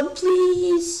someone,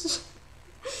 please.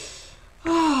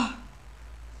 I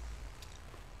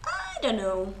don't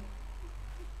know.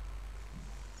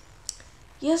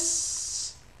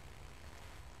 Yes.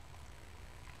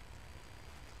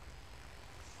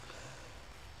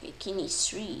 King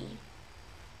e3.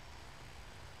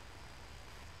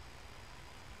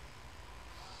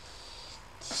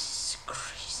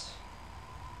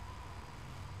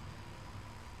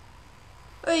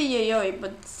 Oi,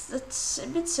 but that's a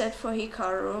bit sad for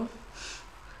Hikaru.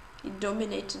 He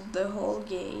dominated the whole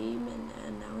game,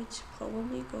 and now it's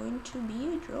probably going to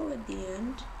be a draw at the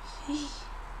end.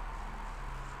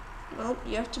 Well,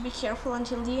 you have to be careful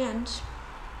until the end.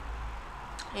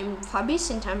 And Fabi's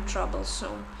in time trouble,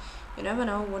 so you never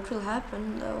know what will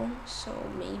happen though.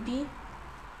 So maybe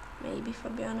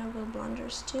Fabiana will blunder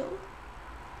still.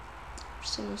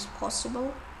 Seems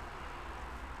possible.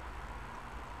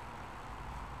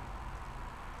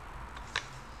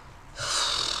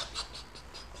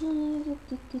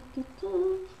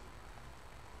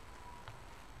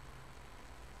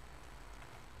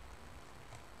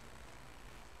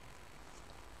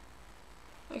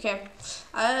 Okay,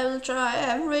 I'll try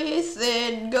every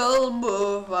single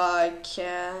move I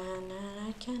can, and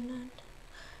I cannot.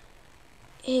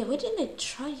 Hey, what didn't I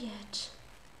try yet?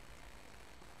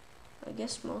 I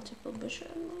guess multiple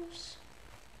bishop moves.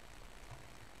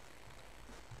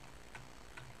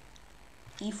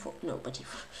 E4, no, but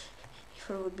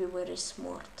E4 would be very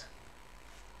smart.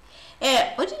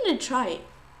 Hey, what didn't I try?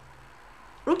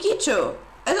 Rook E2.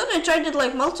 I thought I tried it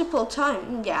like multiple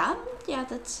times. Yeah,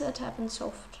 that happens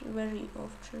often, very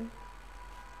often.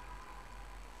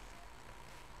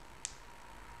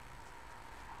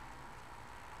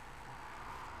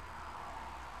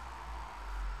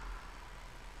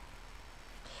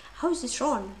 How is this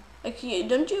wrong? Like,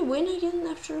 don't you win again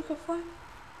after rook f5?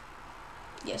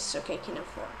 Yes, okay, king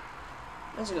f4.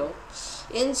 Let's go.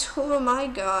 And who am I,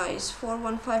 guys?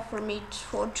 4-1-5 for me,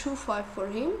 4-2-5 for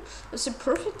him. It's a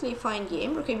perfectly fine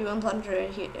game. Rook b1 blunder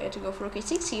here to go for rook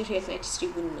a6. Here he had knight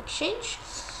c3 win exchange.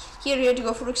 Here you had to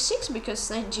go for rook 6 because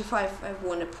knight g5 I've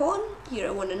won a pawn. Here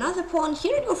I won another pawn.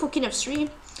 Here I go for king f3.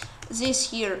 This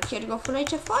here to go for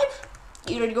knight f5.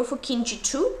 Here I go for king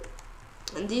g2.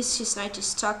 And this his knight is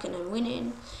stuck and I'm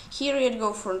winning. Here I had to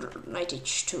go for knight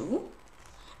h2.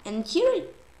 And here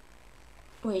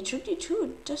wait, rook d2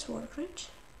 it does work, right?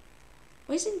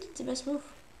 Why isn't it the best move?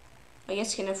 I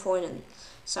guess king f4 and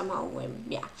somehow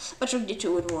yeah, but rook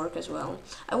d2 would work as well.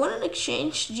 I want an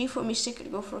exchange. G4 mistake,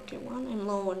 could go for k1. I'm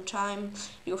low on time.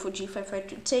 You go for g5, I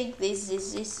to take this.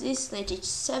 Knight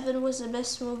h7 was the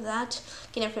best move. That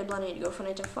king f5 blunder, you go for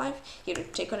knight f5. Here to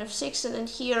take on f6, and then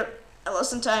here I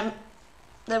lost some time.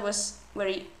 That was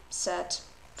very sad.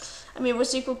 I mean, it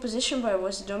was equal position, but I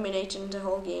was dominating the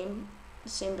whole game, the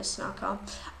same as Naka,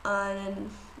 and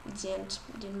at the end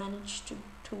didn't manage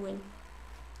to win.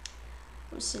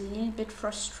 It was a little bit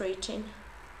frustrating.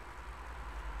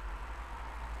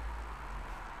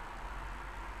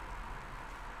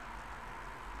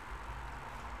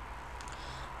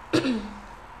 And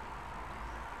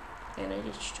I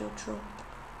reached to draw.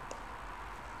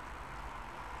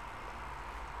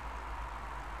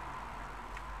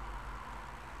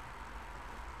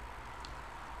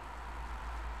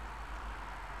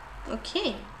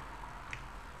 Okay.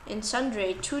 And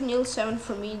Sandre, 2-0-7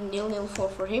 for me,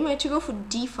 0-0-4 for him. I had to go for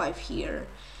d5 here.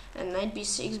 And knight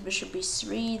b6, bishop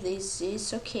b3, this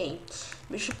is okay.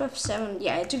 Bishop f7,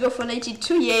 yeah, I had to go for knight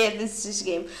e2, yeah, this is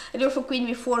game. I go for queen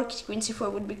b4, queen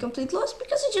c4 would be complete loss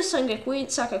because I just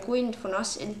suck a queen for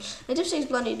nothing. Knight f6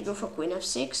 blind, I had to go for queen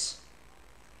f6.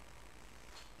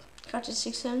 Card is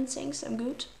 6-7, thanks, I'm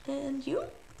good. And you?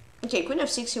 Okay, queen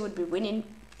f6, he would be winning.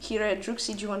 Here I had rook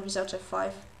cg1 without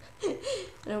f5. And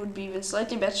it would be even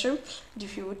slightly better. But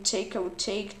if you would take, I would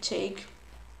take.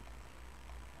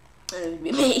 And it would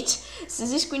be mate. So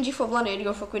this queen g4 blind, I had to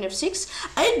go for queen f6.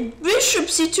 I had bishop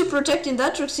c2 protecting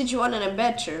that, rook cg1, and I'm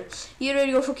better. Here I had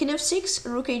to go for king f6,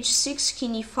 rook h6,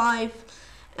 king e5,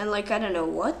 and like I don't know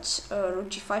what. Rook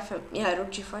g5, yeah,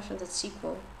 rook g5, and that's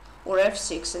equal. Or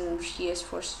f6, and he is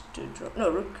forced to draw.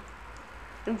 No, rook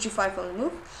g5 on the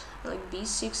move. Like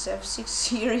b6, f6,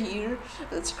 here.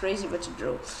 That's crazy, but to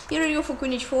draw. Here I go for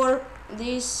queen h4.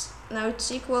 This, now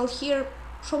it's equal. Here,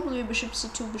 probably bishop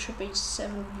c2, bishop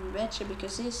h7 would be better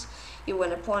because this, you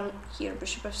went a pawn. Here,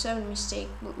 bishop f7, mistake.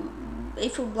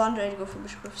 If you blunder, I'd go for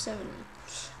bishop f7.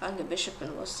 And the bishop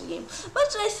and lost the game.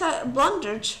 But I thought,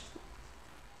 blundered,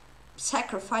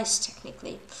 sacrificed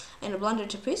technically. And I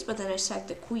blundered a piece, but then I sacked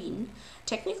the queen.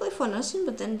 Technically for nothing,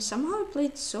 but then somehow I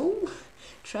played so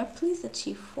traply that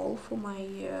he fall for my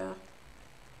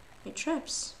my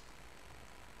traps.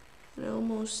 And I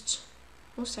almost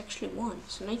actually won.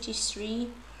 So 93,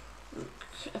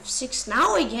 f6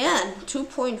 now again,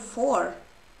 2.4.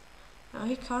 Now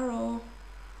Hikaru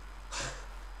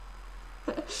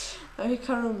now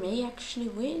Hikaru may actually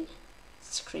win.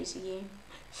 It's a crazy game.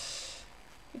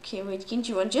 Okay, wait, can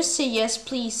you just say yes,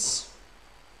 please?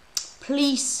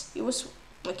 Please. It was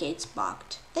okay, it's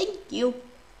bugged. Thank you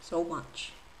so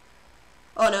much.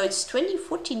 Oh no, it's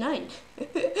 2049.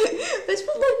 I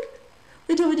spent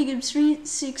like how many games? 3,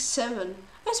 6, 7.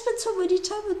 I spent so many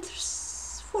time with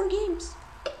 4 games.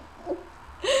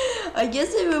 I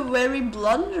guess they were very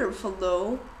blunderful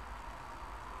though.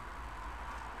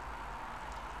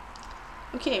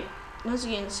 Okay, once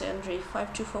again, Andre,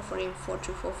 5-2-4 for him,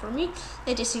 4-2-4 for me.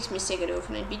 96 mistake, I go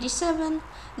for knight bd7.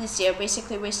 This year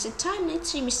basically wasted time.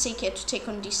 93 mistake, I had to take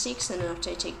on d6, and after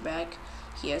I take back,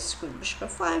 he has good bishop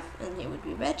f5, and he would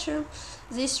be better.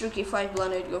 This rook e5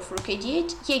 blind, I'd go for rook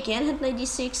a8. He again had knight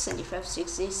d6, and if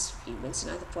f6 this, he wins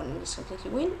another pawn and he's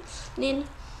completely win. Then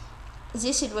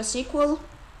this it was equal.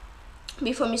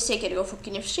 Before mistake, I'd go for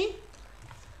king f3.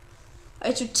 I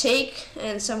had to take,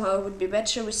 and somehow it would be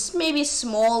better with maybe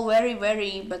small,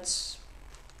 very, but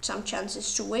some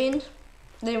chances to win.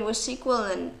 Then it was equal,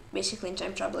 and basically in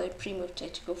time trouble I pre-moved. I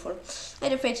had to go for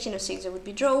knight f8, king f6, that would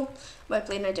be draw. But I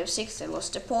played knight f6, I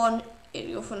lost the pawn. I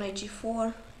go for knight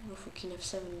g4, go for king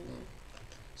f7, and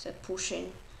start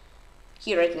pushing.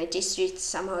 Here at knight d3,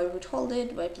 somehow I would hold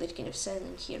it, but I played king f7,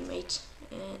 and here mate.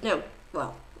 No,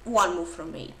 well, one move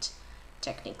from mate.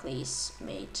 Technically is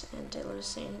mate, and I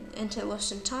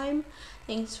lost in time.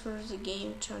 Thanks for the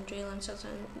game to Andrelan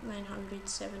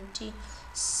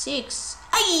 976.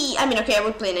 I mean, okay, I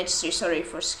would play knight 3. Sorry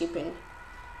for skipping.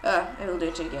 I will do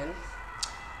it again.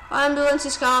 Ambulance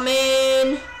is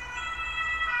coming.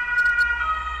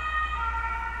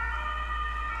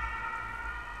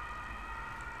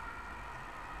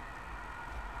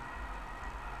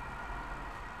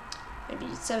 Maybe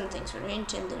it's 7 things for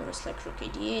hint, and then it was like rook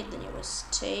a8, then it was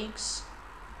takes,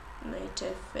 knight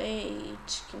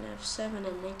f8, king f7,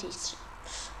 and knight e3.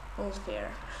 All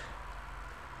fair.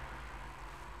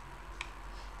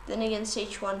 Then against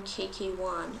h1,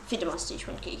 kk1, Fidemaster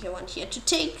h1, kk1, he had to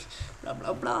take, blah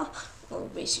blah blah. All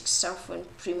basic stuff when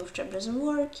pre-move trap doesn't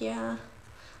work, yeah.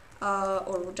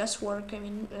 Or does work, I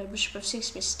mean, bishop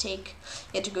f6 mistake.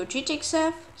 You had to go g takes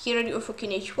f, here I go for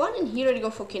king h1, and here I go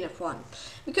for king f1.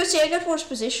 Because yeah, I got worse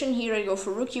position, here I go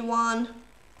for rook e1,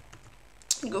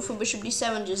 go for bishop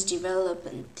d7, just develop,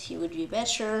 and he would be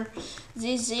better.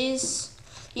 This is,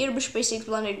 here bishop a6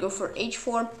 blind, I'd go for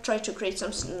h4, try to create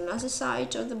something on the other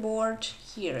side of the board.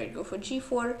 Here I'd go for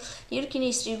g4, here king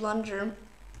a3 blunder,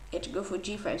 I had to go for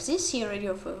g5. This, here I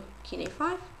go for king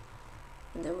a5,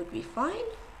 and that would be fine.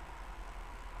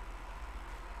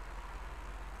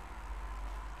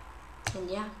 And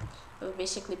yeah, it would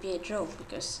basically be a draw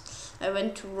because I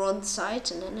went to wrong side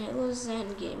and then I lost the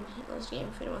end game. I lost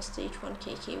game for the stage 1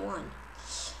 kk1.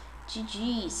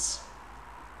 GG's.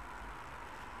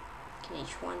 King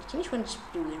h1. King h1 is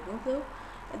pretty weird move though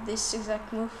at this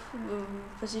exact move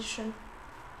position,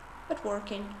 but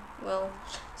working well.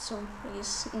 So I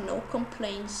guess no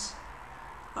complaints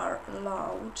are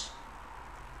allowed.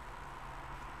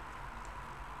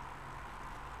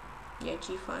 yeah,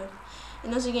 g5.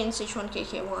 And as again, h1,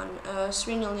 kk1,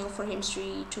 3-0 for him,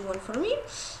 3-2-1 for me.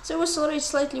 So it was already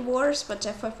slightly worse, but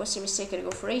f5 was a mistake. I'd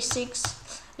go for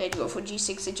a6, then I'd go for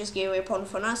g6. I just gave away a pawn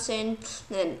for nothing.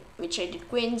 Then we traded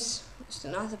queens, just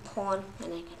another pawn,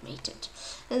 and I got mated.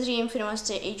 And the infinite was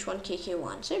the h1,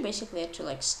 kk1. So I basically had to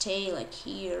like stay like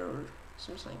here or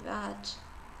something like that.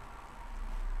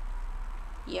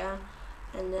 Yeah,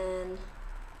 and then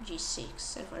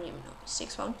g6, and for him, no,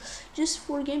 6 pawn. Just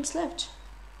 4 games left.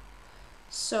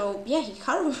 So yeah,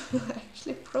 Hikaru will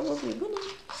actually probably win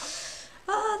it.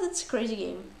 Ah, that's a crazy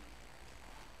game.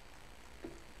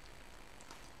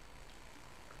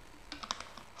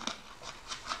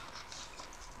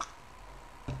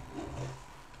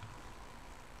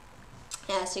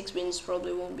 Yeah, 6 wins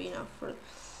probably won't be enough for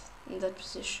in that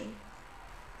position.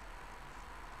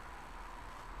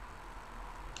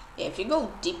 Yeah, if you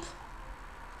go deep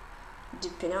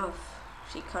enough,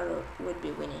 Hikaru would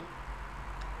be winning.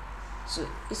 So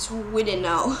it's winning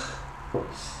now.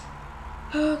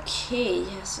 Okay,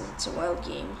 yeah, so it's a wild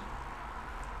game.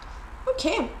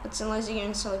 Okay, let's analyze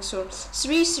again. Select so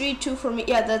 3-3-2 for me.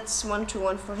 Yeah, that's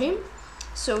 1-2-1 for him.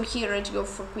 So here I'd go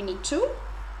for queen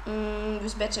e2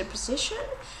 with better position.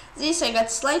 This I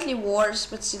got slightly worse,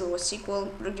 but still was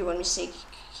equal. Rook d1 mistake.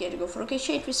 Here to go for rook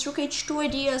h8 with rook h2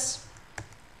 ideas.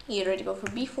 Here I'd go for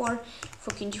b4,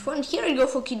 for king g4, and here I'd go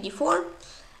for king d4.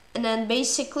 And then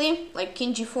basically, like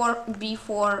king g4,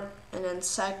 b4, and then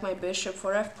sack my bishop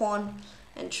for f pawn,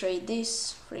 and trade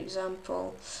this, for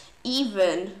example.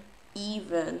 Even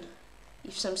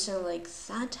if something like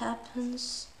that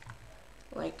happens,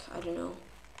 like, I don't know,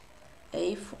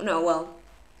 a4, no, well,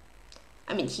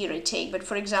 I mean, here I take, but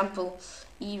for example,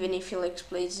 even if he like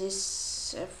plays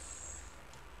this,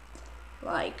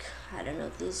 like, I don't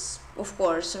know, this, of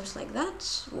course, something like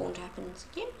that won't happen in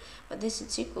the game, but this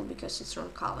it's equal because it's wrong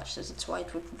color, so it's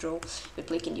white would draw, we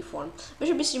play king d4.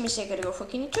 Bishop b3 mistake, I'd go for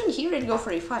king e2, and here I'd go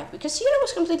for a5, because here I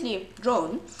was completely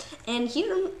drawn, and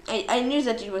here I knew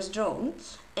that it was drawn,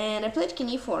 and I played king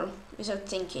e4 without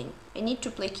thinking. I need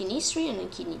to play king e3 and then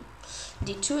king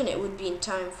d2, and it would be in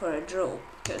time for a draw,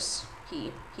 because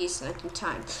he's not in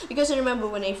time. Because I remember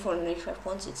when a4 and a5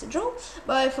 once it's a draw,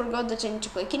 but I forgot that I need to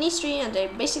play king e3, and I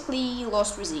basically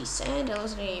lost with this, and I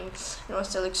lost the game. I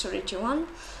lost elixir 81.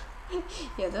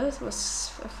 Yeah, that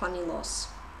was a funny loss.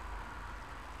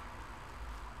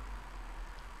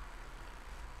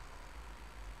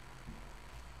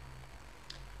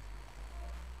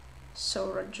 So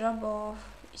Rajabov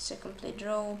is a complete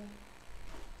draw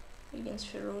against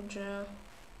Firoja.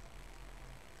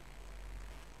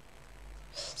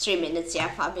 3 minutes, yeah,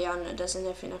 Fabiano doesn't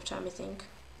have enough time, I think.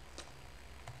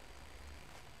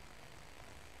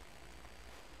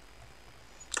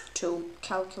 To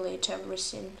calculate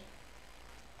everything.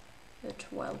 That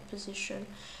wild position.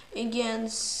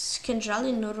 Against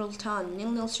Kenjali Nurultan.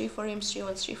 0-0-3 for him,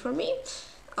 3-1-3 for me.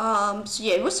 So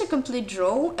yeah, it was a complete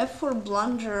draw. F4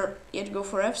 blunder, yet go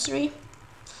for F3.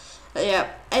 Yeah,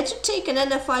 I had to take an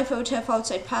N5, I would have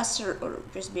outside passer, or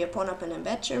just be a pawn up and then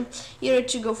better. Here I had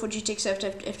to go for G takes F,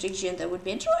 F takes G, and that would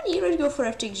be a draw. And here I'd go for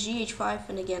F takes G, H5,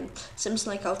 and again,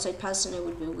 something like outside pass, and I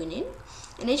would be winning.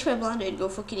 And H5 blunder, I'd go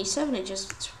for King E7,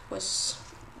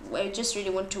 I just really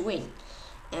want to win.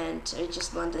 And I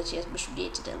just blundered, yes, Bishop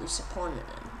D8, and I lose a pawn, and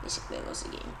then basically I lost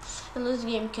the game. And lose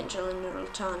the game, Kenjal and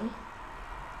Nurultan.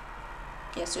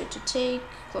 Yeah, so I had to take,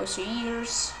 close your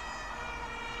ears.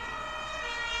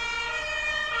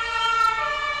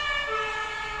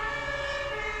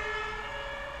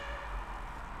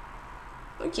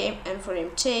 Okay, and for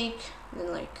him take,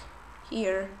 then like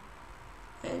here,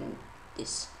 and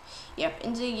this. Yep,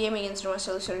 in the game against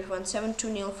Grandmaster, sorry, 1-7,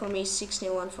 2-0 for me,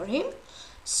 6-0-1 for him.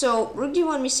 So, rook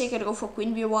d1 mistake, I'd go for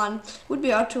queen b1. Would be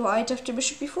hard to hide after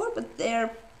bishop b4, but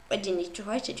there, I didn't need to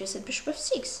hide, I just said bishop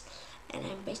f6. And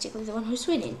I'm basically the one who's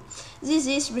winning. This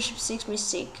is bishop 6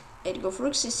 mistake. I'd go for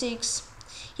rook c6.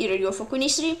 Here I go for queen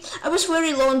e3. I was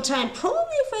very low on time.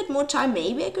 Probably if I had more time,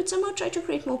 maybe I could somehow try to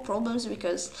create more problems,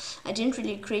 because I didn't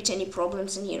really create any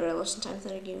problems in here. I lost in time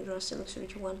that I gave Grandmaster elixir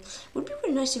 81. Would be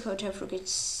very nice if I would have rook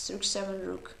 7,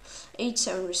 rook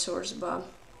 8-7 resource, but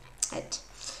I had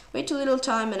way too little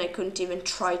time and I couldn't even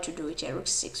try to do it. Yeah, rook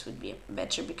 6 would be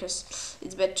better, because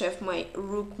it's better to have my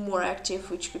rook more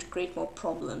active, which could create more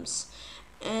problems.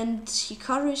 And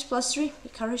Hikaru is +3.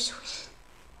 Hikaru is winning.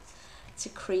 It's a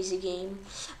crazy game.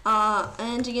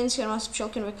 And against Grandmaster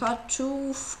PeshkaCh, we cut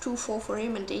 2-4 for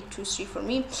him and 8-2-3 for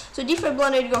me. So d5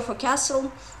 blunder, I'd go for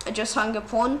castle. I just hung a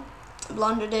pawn,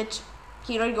 blundered it.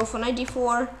 Here I'd go for knight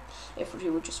d4. If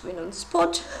he would just win on the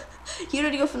spot. Here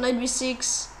I'd go for knight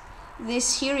b6.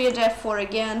 This here at f4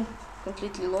 again,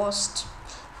 completely lost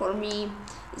for me.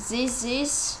 This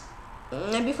is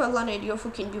knight b5 blind idea for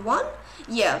king b1.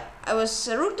 Yeah, I was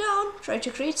rook down, tried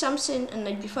to create something, and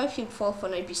knight b5 he'll fall for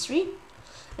knight b3.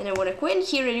 And I want a queen.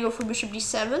 Here I go for bishop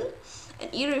d7. And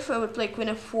either if I would play queen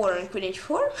f4 and queen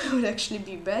h4, it would actually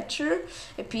be better.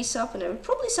 A piece up, and I would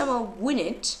probably somehow win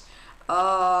it.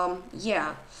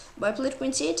 Yeah, but I played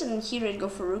queen c8, and here I'd go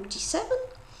for rook d7.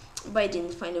 But I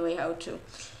didn't find a way how to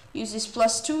use this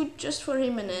 +2 just for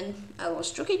him, and then I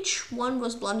lost. Rook h1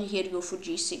 was blunder. Here to go for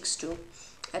g6 to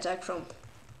attack from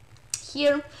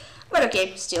here. But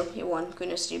okay, still he won.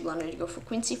 Queen s3 blunder to go for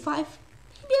queen c5.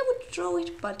 Maybe I would draw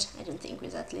it, but I don't think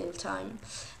with that little time.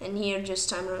 And here just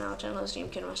time run out, and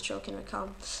LiveStream can stroke and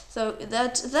calm. So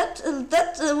that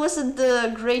wasn't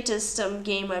the greatest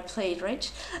game I played,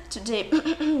 right? Today.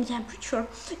 Yeah, I'm pretty sure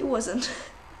it wasn't.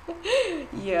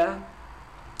 Yeah,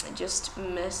 I just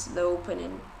messed the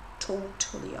opening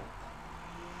totally up.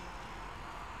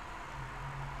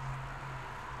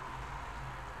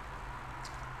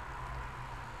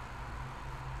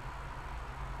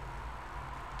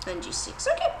 And g6.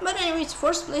 Okay, but anyways,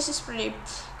 first place is pretty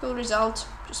cool result.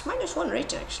 Just -1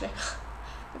 rate actually.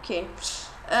 Okay,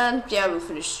 and yeah, we'll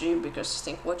finish stream because I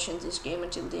think watching this game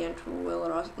until the end will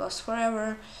last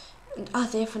forever. And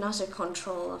they have another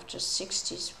control of just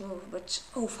 60s move, but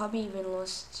oh, Fabi even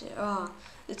lost.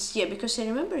 It's yeah, because I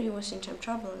remember he was in time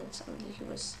trouble and suddenly he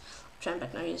was trying,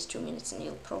 but now he has 2 minutes and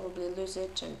he'll probably lose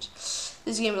it. And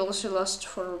this game will also last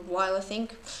for a while, I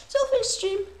think. So I'll finish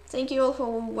stream. Thank you all for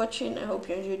watching. I hope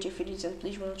you enjoyed. If you did, and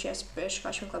please join chess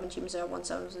PeshkaCh club and teams are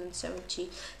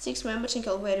 1076 members. Thank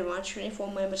you all very much.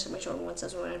 24 members and my channel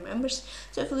 1001 members.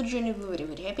 So if you join, you'll be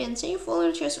very happy. And say you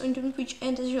follow chess on Twitch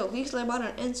and as well. Click the like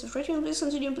button and subscribe. Please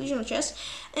continue, please join chess.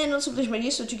 And also please my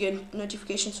so to get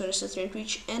notifications when I start on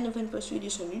Twitch and when I post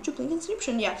videos on YouTube. Link in the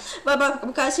description. Yeah. Bye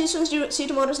bye. See you soon. See you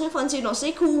tomorrow. Have fun. See you.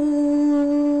 Stay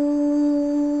cool.